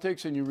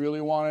politics and you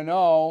really want to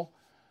know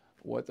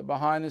what the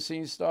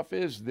behind-the-scenes stuff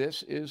is,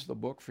 this is the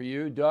book for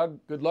you. Doug,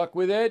 good luck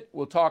with it.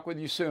 We'll talk with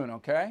you soon,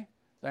 okay?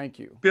 Thank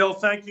you. Bill,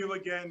 thank you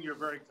again. You're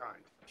very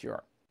kind.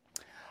 Sure.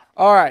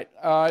 All right,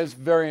 it's a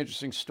very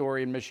interesting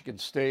story in Michigan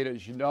State,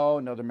 as you know,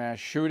 another mass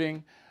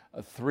shooting.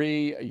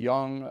 3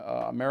 young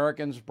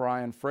Americans,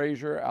 Brian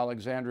Fraser,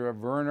 Alexandria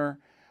Werner,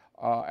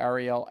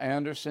 Ariel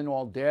Anderson,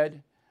 all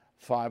dead.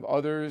 5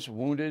 others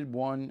wounded,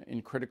 1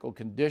 in critical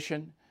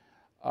condition.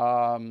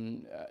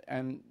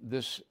 And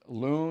this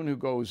loon who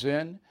goes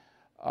in,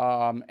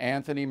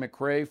 Anthony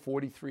McRae,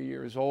 43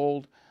 years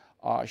old,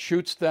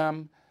 shoots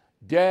them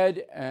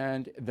dead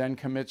and then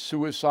commits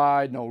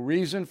suicide. No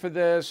reason for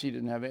this. He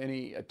didn't have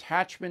any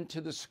attachment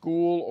to the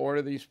school or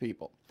to these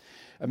people.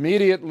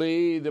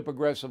 Immediately, the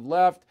progressive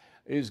left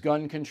is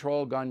gun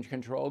control, gun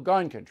control,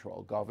 gun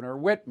control. Governor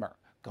Whitmer,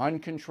 gun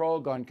control,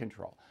 gun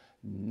control.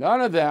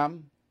 None of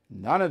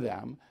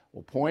them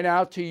will point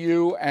out to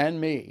you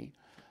and me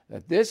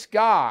that this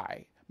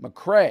guy,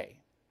 McRae,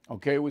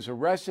 okay, was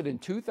arrested in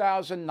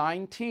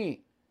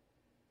 2019,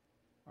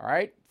 all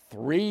right,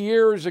 3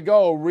 years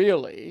ago,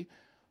 really,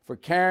 for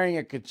carrying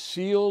a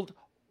concealed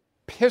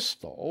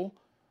pistol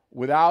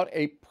without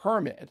a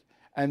permit.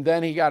 And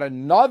then he got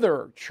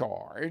another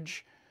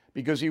charge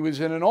because he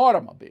was in an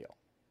automobile,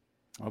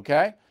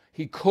 okay?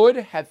 He could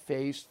have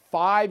faced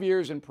 5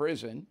 years in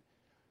prison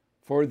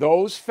for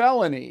those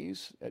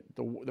felonies.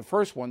 The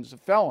first one's a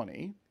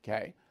felony,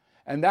 okay?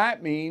 And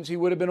that means he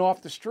would have been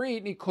off the street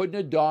and he couldn't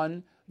have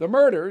done the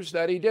murders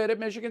that he did at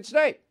Michigan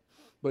State.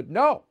 But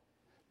no,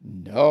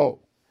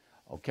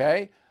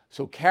 okay?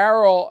 So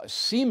Carol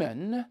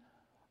Seaman,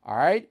 all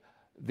right,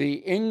 the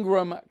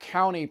Ingham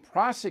County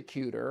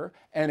prosecutor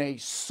and a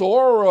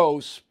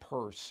Soros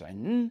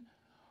person,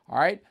 all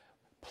right,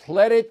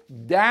 pled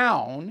it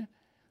down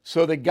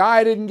so the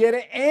guy didn't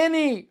get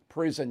any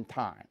prison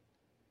time.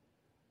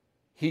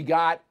 He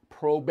got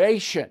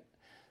probation.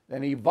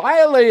 Then he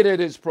violated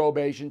his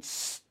probation,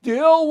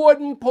 still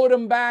wouldn't put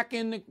him back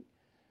in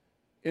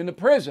the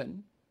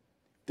prison.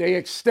 They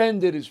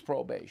extended his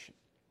probation,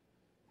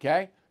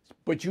 okay?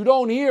 But you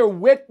don't hear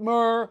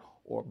Whitmer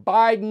or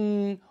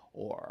Biden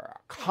or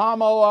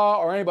Kamala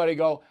or anybody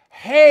go,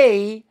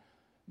 hey,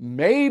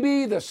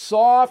 maybe the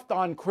soft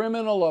on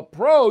criminal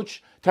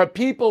approach to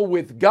people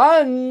with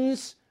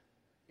guns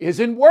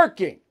isn't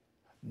working.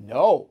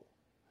 No,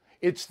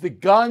 it's the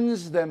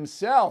guns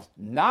themselves,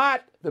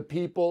 not the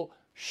people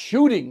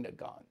shooting the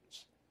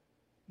guns,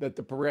 that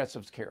the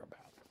progressives care about.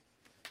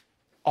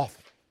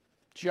 Awful.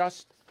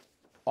 Just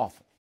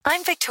awful.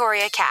 I'm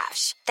Victoria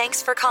Cash.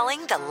 Thanks for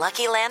calling the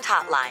Lucky Land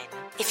Hotline.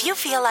 If you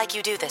feel like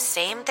you do the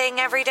same thing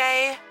every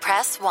day,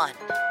 press 1.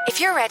 If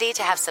you're ready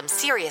to have some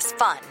serious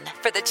fun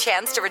for the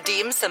chance to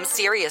redeem some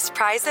serious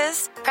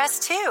prizes, press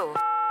 2.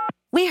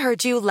 We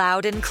heard you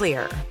loud and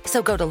clear.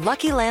 So go to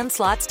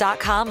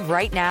LuckyLandSlots.com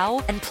right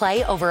now and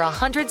play over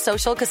 100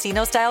 social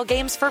casino-style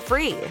games for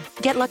free.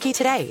 Get lucky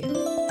today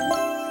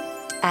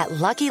at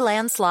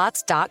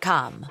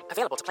LuckyLandSlots.com.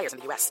 Available to players in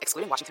the U.S.,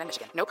 excluding Washington and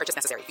Michigan. No purchase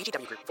necessary.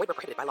 VGW Group. Void where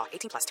prohibited by law.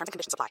 18+. Terms and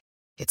conditions apply.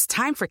 It's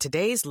time for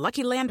today's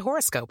Lucky Land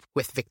horoscope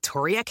with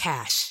Victoria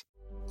Cash.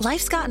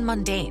 Life's gotten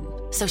mundane,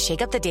 so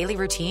shake up the daily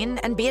routine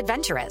and be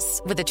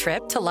adventurous with a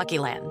trip to Lucky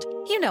Land.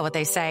 You know what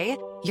they say.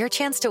 Your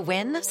chance to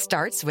win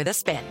starts with a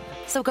spin.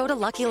 So go to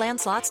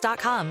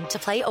LuckyLandSlots.com to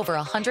play over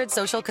 100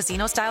 social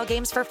casino-style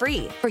games for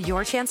free for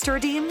your chance to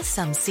redeem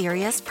some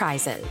serious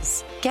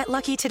prizes. Get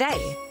lucky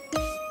today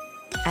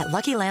at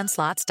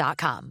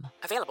LuckyLandSlots.com.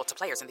 Available to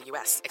players in the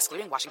U.S.,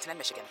 excluding Washington and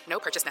Michigan. No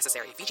purchase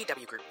necessary.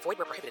 VGW Group. Void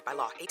where prohibited by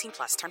law.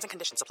 18+. Terms and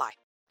conditions apply.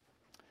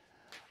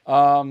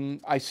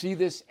 I see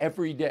this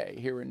every day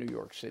here in New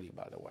York City,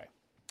 by the way.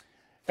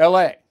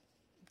 L.A.,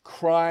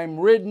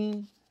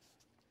 crime-ridden,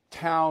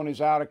 town is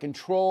out of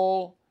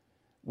control.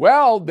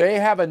 Well, they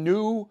have a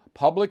new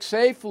public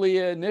safety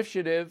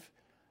initiative,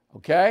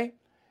 okay?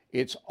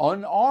 It's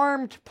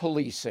unarmed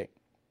policing.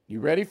 You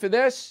ready for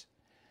this?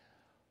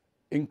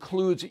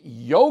 Includes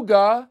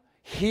yoga,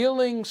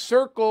 healing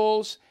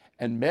circles,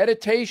 and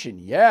meditation.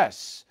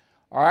 Yes.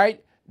 All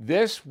right.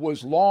 This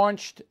was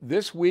launched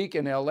this week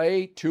in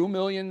LA, $2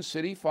 million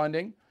city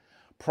funding.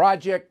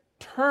 Project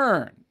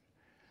Turn,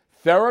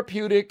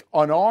 therapeutic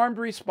unarmed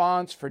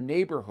response for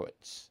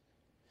neighborhoods.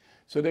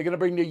 So they're going to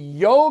bring the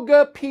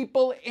yoga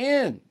people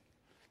in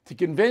to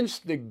convince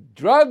the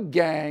drug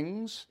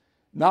gangs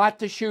not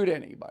to shoot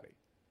anybody.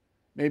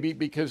 Maybe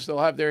because they'll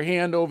have their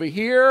hand over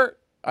here.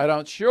 I'm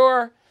not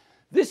sure.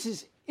 This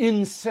is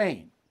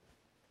insane.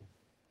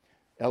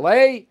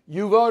 LA,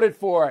 you voted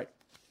for it.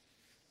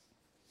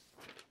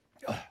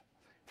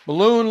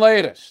 Balloon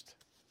latest.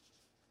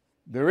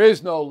 There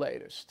is no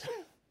latest,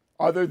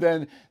 other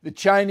than the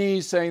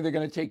Chinese saying they're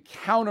going to take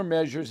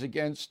countermeasures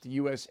against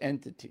U.S.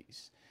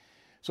 entities.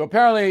 So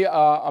apparently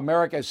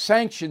America has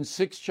sanctioned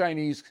 6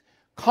 Chinese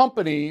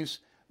companies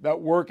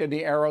that work in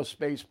the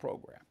aerospace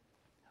program.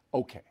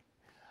 Okay.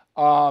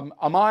 I'm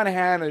on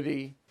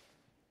Hannity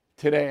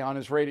today on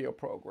his radio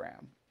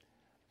program,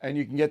 and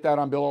you can get that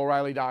on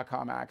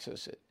BillO'Reilly.com,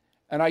 access it.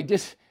 And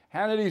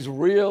Hannity's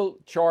real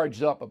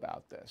charged up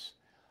about this.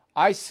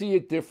 I see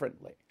it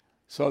differently,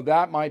 so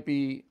that might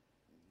be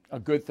a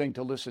good thing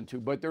to listen to,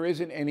 but there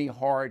isn't any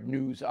hard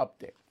news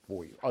update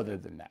for you other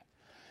than that.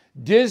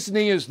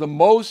 Disney is the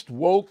most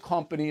woke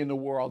company in the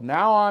world.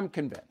 Now I'm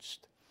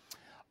convinced.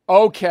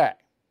 Okay,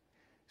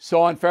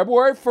 so on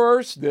February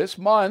 1st, this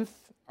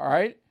month, all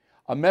right,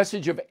 a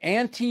message of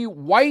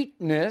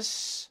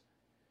anti-whiteness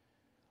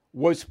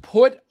was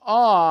put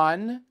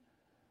on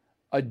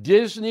a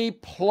Disney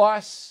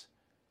Plus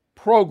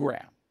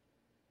program.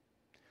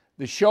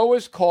 The show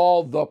is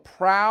called The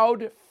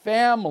Proud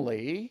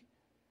Family,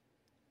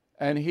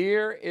 and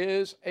here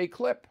is a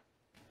clip.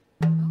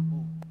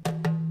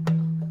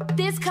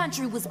 This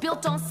country was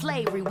built on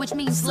slavery, which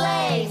means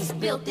slaves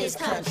built this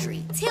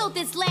country. Tilled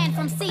this land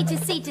from sea to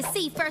sea to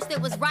sea. First there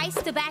was rice,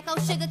 tobacco,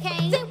 sugar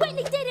cane. Then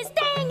Whitney did his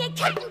thing and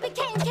cotton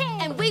became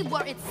king. And we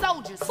were its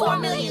soldiers, 4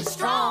 million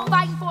strong,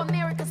 fighting for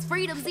America's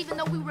freedoms, even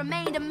though we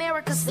remained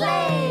America's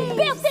slaves.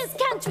 Built this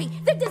country.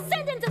 The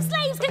descendants of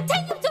slaves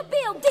continue to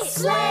build it.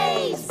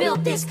 Slaves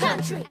built this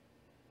country.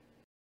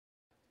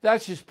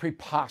 That's just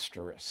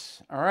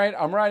preposterous, all right?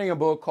 I'm writing a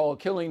book called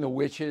Killing the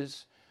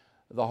Witches,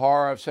 The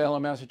Horror of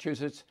Salem,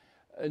 Massachusetts.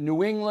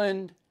 New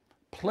England,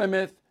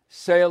 Plymouth,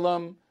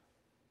 Salem,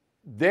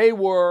 they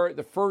were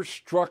the first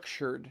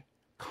structured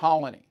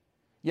colony.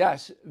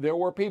 Yes, there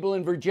were people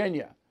in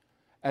Virginia,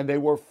 and they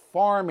were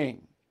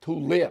farming to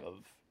live,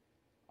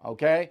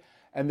 okay?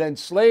 And then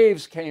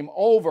slaves came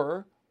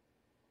over,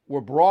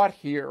 were brought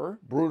here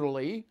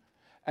brutally,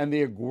 and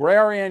the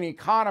agrarian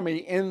economy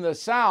in the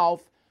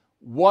South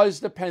was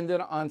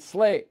dependent on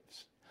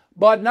slaves,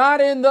 but not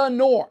in the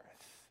North.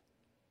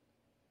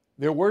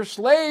 There were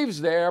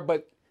slaves there,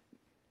 but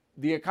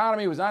the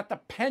economy was not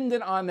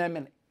dependent on them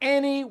in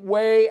any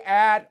way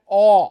at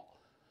all.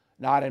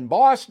 Not in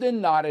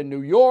Boston, not in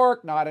New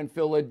York, not in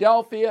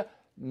Philadelphia,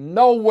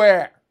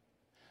 nowhere.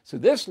 So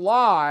this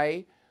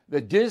lie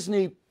that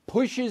Disney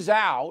pushes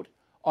out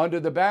under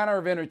the banner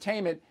of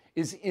entertainment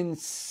is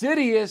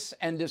insidious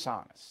and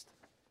dishonest.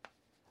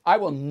 I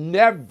will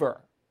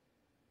never,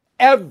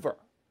 ever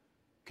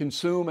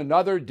consume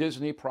another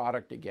Disney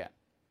product again.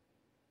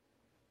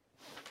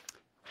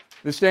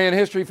 This day in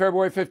history,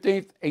 February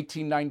 15th,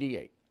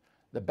 1898.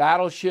 The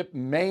battleship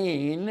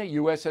Maine,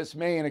 USS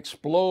Maine,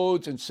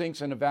 explodes and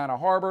sinks in Havana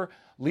Harbor,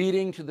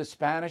 leading to the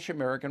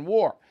Spanish-American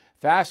War.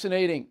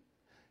 Fascinating.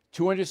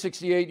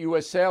 268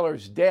 U.S.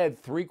 sailors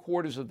dead,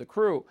 3/4 of the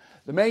crew.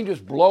 The Maine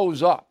just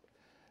blows up.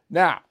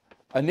 Now,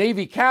 a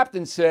Navy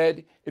captain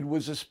said it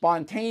was a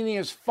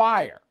spontaneous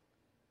fire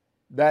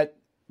that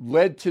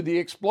led to the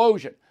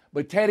explosion.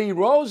 But Teddy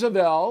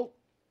Roosevelt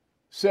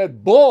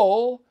said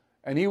bull,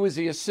 and he was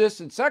the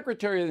Assistant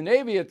Secretary of the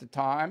Navy at the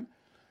time.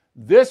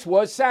 This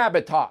was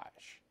sabotage.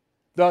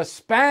 The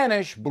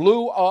Spanish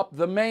blew up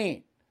the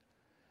Maine.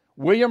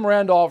 William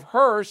Randolph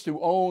Hearst,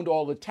 who owned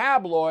all the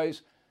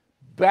tabloids,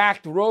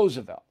 backed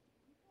Roosevelt,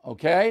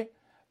 okay?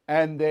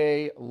 And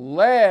they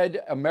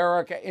led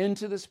America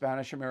into the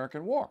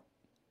Spanish-American War.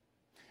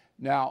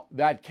 Now,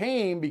 that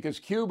came because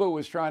Cuba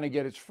was trying to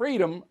get its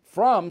freedom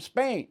from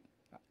Spain.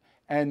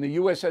 And the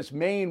USS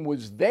Maine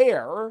was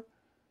there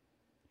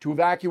to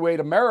evacuate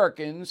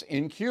Americans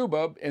in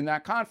Cuba in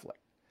that conflict.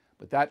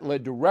 But that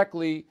led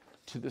directly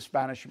to the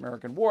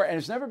Spanish-American War, and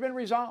it's never been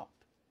resolved,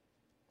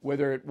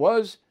 whether it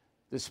was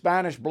the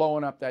Spanish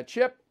blowing up that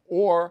ship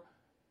or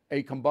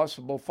a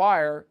combustible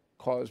fire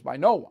caused by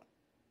no one.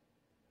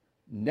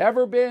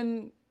 Never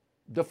been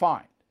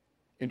defined,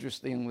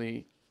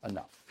 interestingly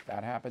enough.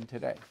 That happened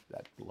today,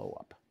 that blow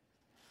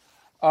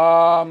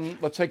up.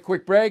 Let's take a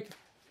quick break.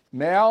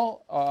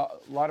 Mail, a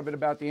lot of it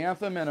about the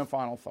anthem, and a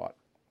final thought.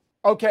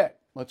 Okay,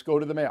 let's go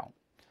to the mail.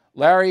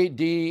 Larry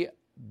D.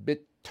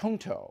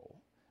 Bitonto,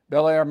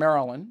 Bel Air,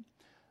 Maryland.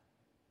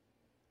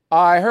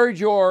 I heard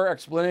your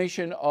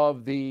explanation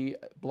of the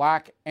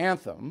Black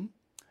anthem,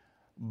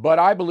 but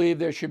I believe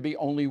there should be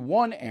only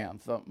one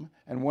anthem,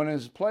 and when it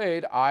is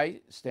played,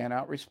 I stand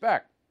out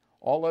respect.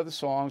 All other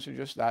songs are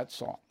just that,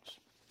 songs.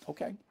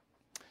 Okay.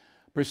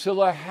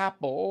 Priscilla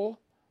Happel,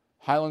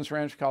 Highlands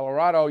Ranch,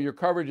 Colorado. Your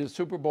coverage of the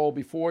Super Bowl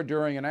before,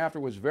 during, and after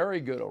was very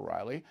good,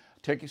 O'Reilly.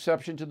 Take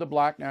exception to the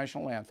Black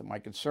national anthem. My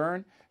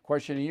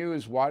question to you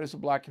is, why does the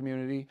Black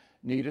community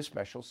need a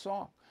special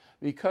song?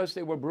 Because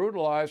they were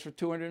brutalized for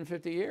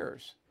 250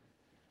 years.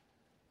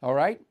 All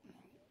right?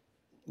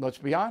 Let's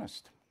be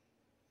honest.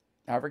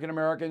 African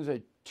Americans,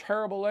 a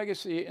terrible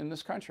legacy in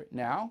this country.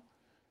 Now,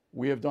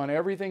 we have done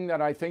everything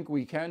that I think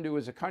we can do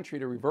as a country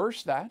to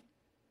reverse that.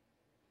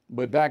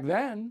 But back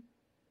then,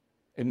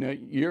 in the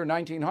year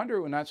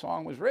 1900, when that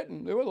song was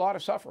written, there was a lot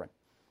of suffering.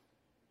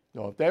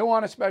 So if they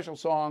want a special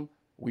song,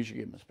 we should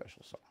give them a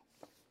special song.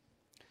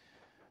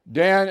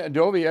 Dan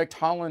Dovia,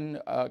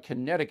 Tolland,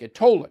 Connecticut.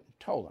 Toland,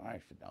 I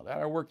should know that.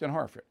 I worked in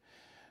Hartford.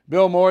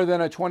 Bill, more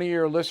than a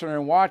 20-year listener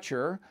and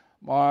watcher,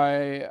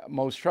 my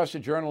most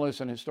trusted journalist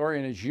and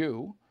historian is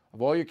you,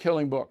 of all your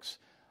killing books.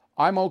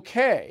 I'm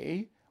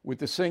okay with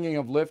the singing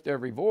of Lift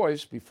Every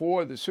Voice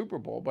before the Super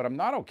Bowl, but I'm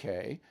not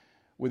okay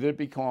with it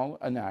being called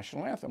a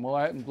national anthem. Well,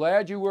 I'm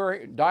glad you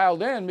were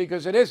dialed in,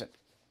 because it isn't.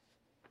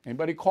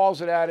 Anybody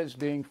calls it out as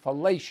being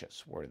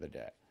fallacious, word of the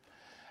day.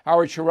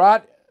 Howard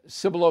Sherratt,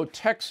 Cibolo,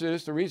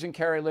 Texas. The reason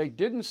Kari Lake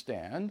didn't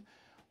stand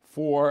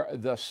for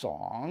the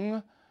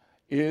song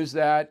is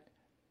that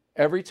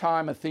every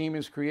time a theme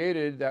is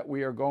created that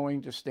we are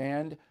going to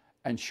stand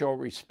and show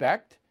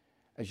respect.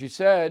 As you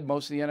said,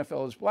 most of the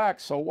NFL is black,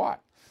 so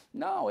what?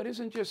 No, it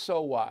isn't just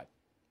so what.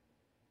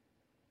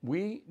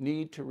 We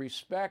need to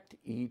respect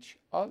each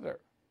other.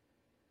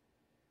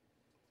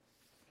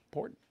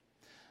 Important.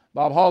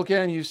 Bob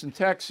Halkin, Houston,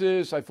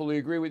 Texas. I fully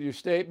agree with your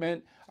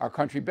statement. Our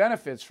country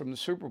benefits from the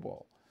Super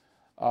Bowl.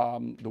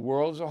 The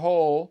world as a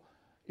whole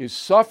is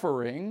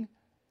suffering,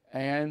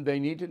 and they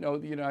need to know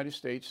the United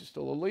States is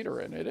still a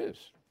leader, and it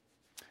is.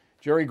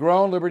 Jerry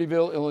Groen,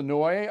 Libertyville,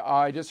 Illinois.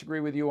 I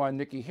disagree with you on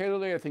Nikki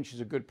Haley. I think she's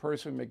a good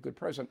person, make a good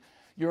president.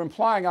 You're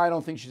implying I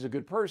don't think she's a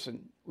good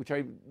person, which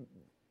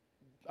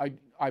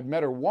I've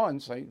met her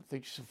once. I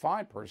think she's a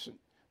fine person,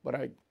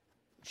 but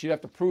she'd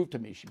have to prove to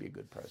me she'd be a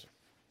good president.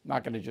 I'm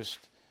not going to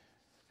just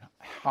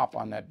hop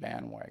on that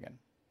bandwagon.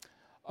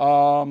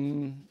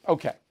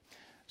 Okay.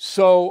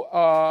 So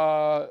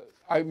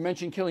I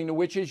mentioned Killing the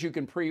Witches. You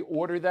can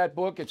pre-order that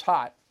book. It's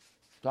hot.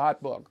 It's a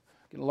hot book.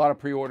 Get a lot of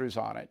pre-orders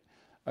on it.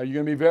 You're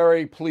going to be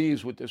very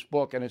pleased with this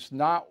book, and it's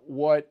not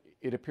what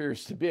it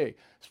appears to be.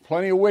 There's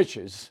plenty of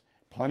witches,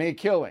 plenty of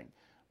killing,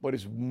 but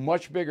it's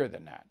much bigger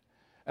than that.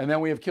 And then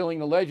we have Killing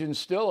the Legends,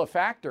 still a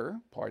factor,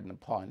 pardon the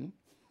pun.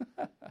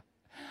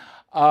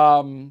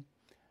 And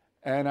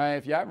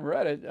if you haven't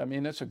read it, I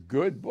mean, it's a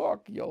good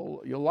book.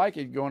 You'll like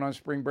it. Going on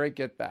spring break,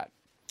 get that.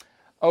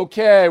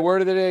 Okay,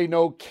 word of the day,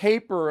 no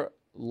caper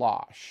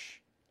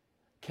lash.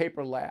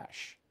 Caper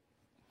lash.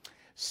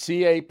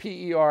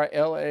 C-A-P-E-R-L-A-S-H.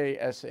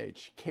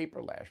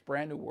 Caper lash,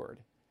 brand new word.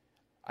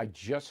 I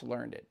just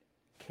learned it.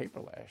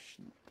 Caper lash.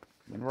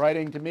 Been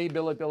writing to me,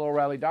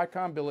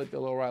 bill@BillO'Reilly.com,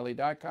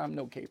 bill@BillO'Reilly.com.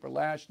 No caper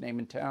lash, name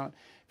and town.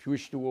 If you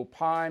wish to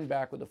opine,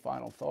 back with a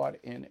final thought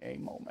in a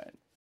moment.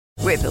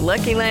 With the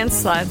Lucky Land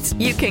Slots,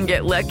 you can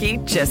get lucky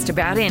just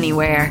about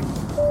anywhere.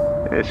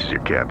 This is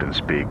your captain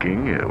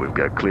speaking. We've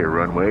got clear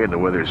runway and the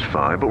weather's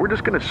fine, but we're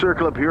just going to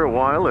circle up here a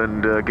while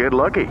and get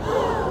lucky.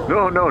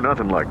 No,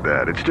 nothing like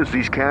that. It's just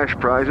these cash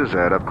prizes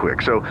add up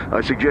quick. So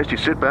I suggest you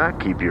sit back,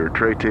 keep your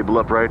tray table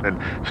upright, and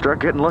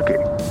start getting lucky.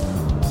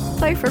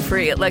 Play for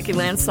free at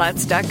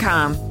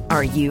LuckyLandSlots.com.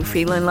 Are you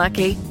feeling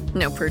lucky?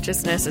 No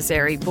purchase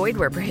necessary. Void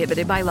where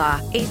prohibited by law.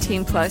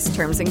 18+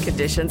 terms and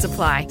conditions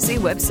apply. See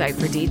website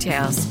for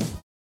details.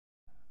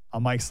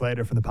 I'm Mike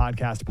Slater from the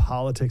podcast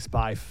Politics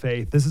by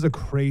Faith. This is a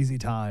crazy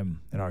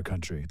time in our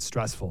country. It's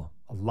stressful.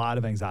 a lot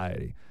of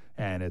anxiety,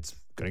 and it's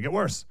going to get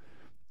worse.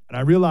 And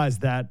I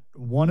realized that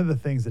one of the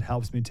things that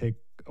helps me take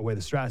away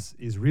the stress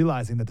is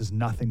realizing that there's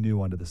nothing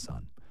new under the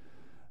sun.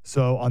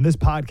 So on this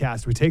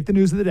podcast, we take the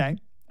news of the day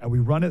and we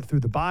run it through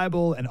the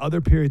Bible and other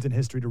periods in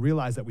history to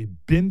realize that we've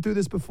been through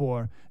this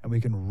before and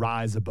we can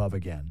rise above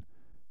again.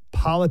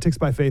 Politics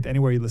by Faith,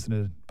 anywhere you listen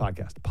to the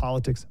podcast.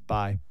 Politics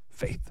by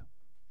Faith.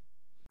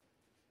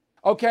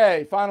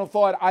 Okay, final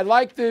thought. I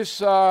like this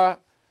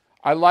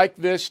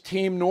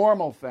Team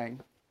Normal thing.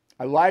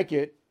 I like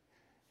it.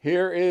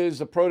 Here is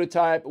the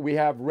prototype. We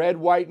have red,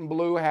 white, and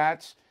blue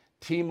hats.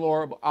 Team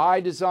Normal.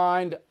 I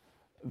designed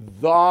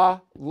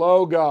the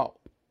logo.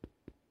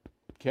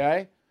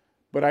 Okay?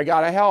 But I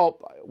got to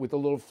help with the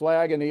little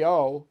flag and the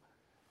O.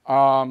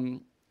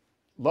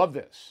 Love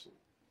this.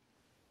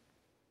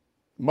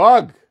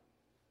 Mug.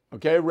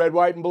 Okay, red,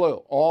 white, and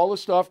blue. All the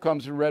stuff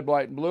comes in red,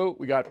 white, and blue.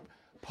 We got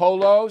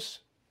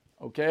polos.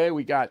 Okay,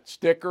 we got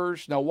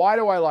stickers. Now, why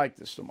do I like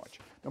this so much?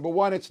 Number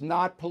one, it's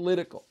not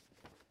political.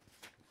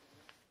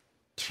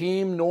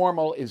 Team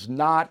Normal is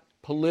not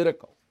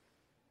political.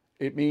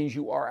 It means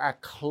you are a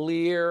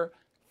clear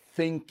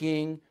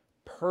thinking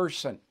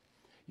person.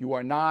 You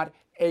are not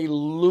a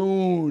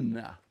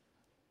loon.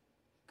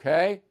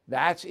 Okay?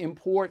 That's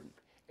important.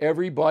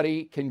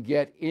 Everybody can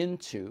get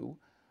into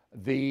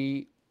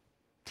the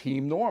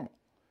Team Normal.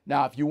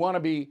 Now, if you want to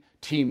be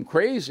Team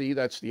Crazy,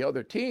 that's the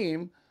other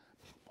team,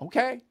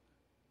 okay,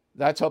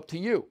 that's up to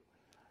you.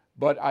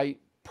 But I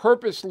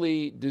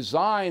purposely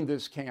designed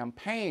this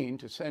campaign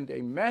to send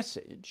a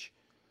message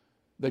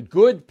that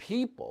good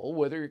people,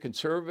 whether you're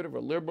conservative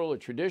or liberal or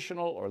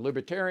traditional or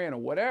libertarian or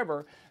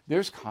whatever,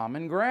 there's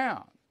common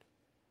ground.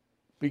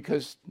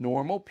 Because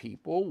normal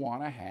people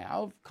want to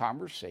have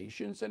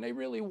conversations and they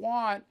really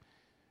want,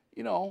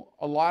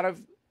 a lot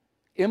of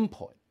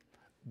input.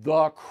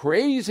 The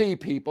crazy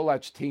people,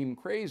 that's Team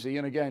Crazy,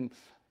 and again,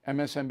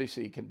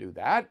 MSNBC can do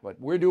that, but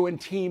we're doing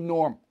Team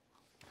Normal.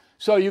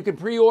 So you can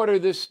pre-order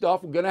this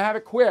stuff. We're going to have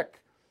it quick.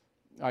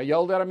 I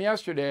yelled at them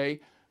yesterday.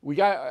 I'm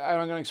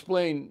going to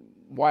explain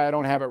why I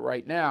don't have it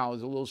right now.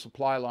 There's a little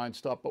supply line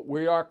stuff, but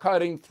we are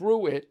cutting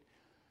through it.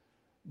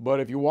 But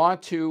if you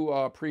want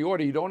to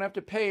pre-order, you don't have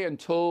to pay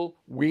until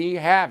we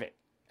have it.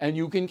 And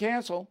you can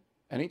cancel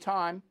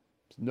anytime.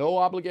 There's no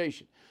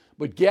obligation.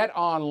 But get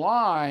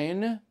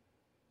online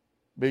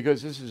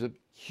because this is a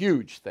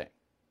huge thing.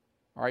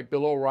 All right,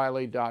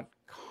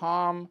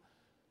 BillO'Reilly.com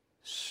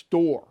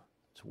store.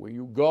 It's where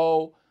you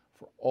go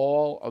for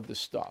all of the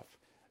stuff.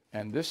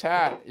 And this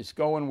hat is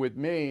going with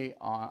me.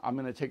 I'm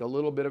going to take a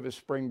little bit of a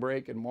spring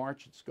break in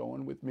March. It's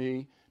going with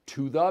me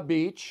to the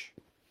beach.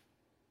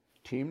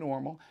 Team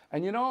Normal.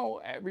 And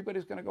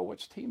everybody's going to go,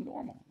 what's Team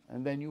Normal?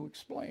 And then you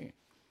explain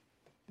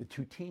the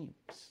two teams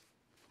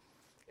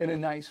in a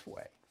nice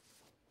way.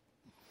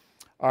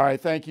 All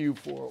right, thank you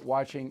for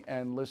watching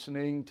and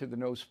listening to the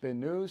No Spin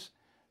News.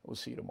 We'll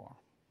see you tomorrow.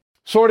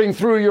 Sorting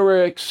through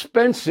your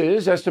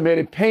expenses,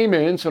 estimated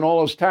payments, and all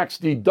those tax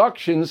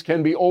deductions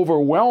can be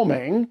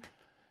overwhelming.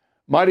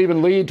 Might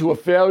even lead to a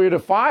failure to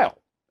file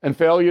and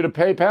failure to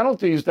pay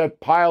penalties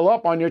that pile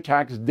up on your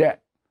tax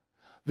debt.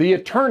 The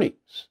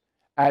attorneys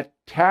at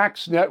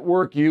Tax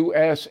Network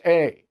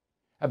USA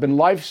have been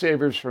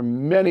lifesavers for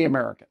many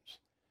Americans.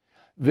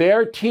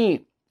 Their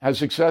team has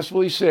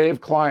successfully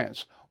saved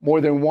clients more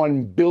than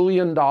 $1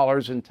 billion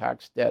in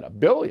tax debt. $1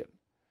 billion.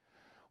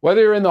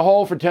 Whether you're in the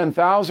hole for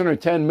 $10,000 or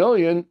 $10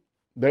 million,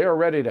 they are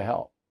ready to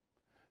help.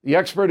 The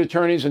expert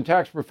attorneys and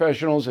tax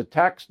professionals at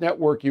Tax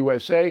Network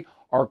USA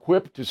are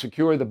equipped to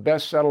secure the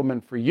best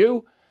settlement for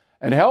you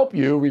and help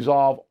you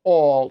resolve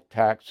all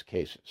tax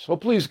cases. So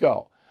please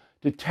go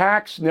to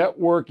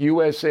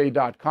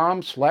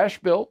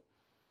taxnetworkusa.com/bill,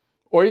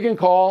 or you can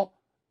call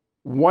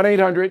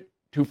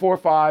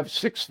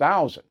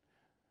 1-800-245-6000.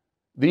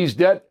 These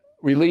debt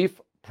relief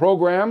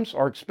programs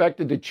are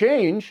expected to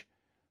change,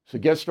 so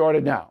get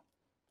started now.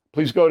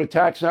 Please go to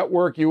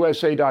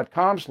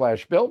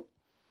taxnetworkusa.com/bill,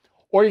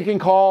 or you can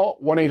call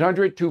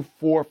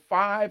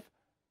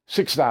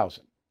 1-800-245-6000.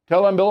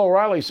 Tell them Bill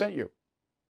O'Reilly sent you.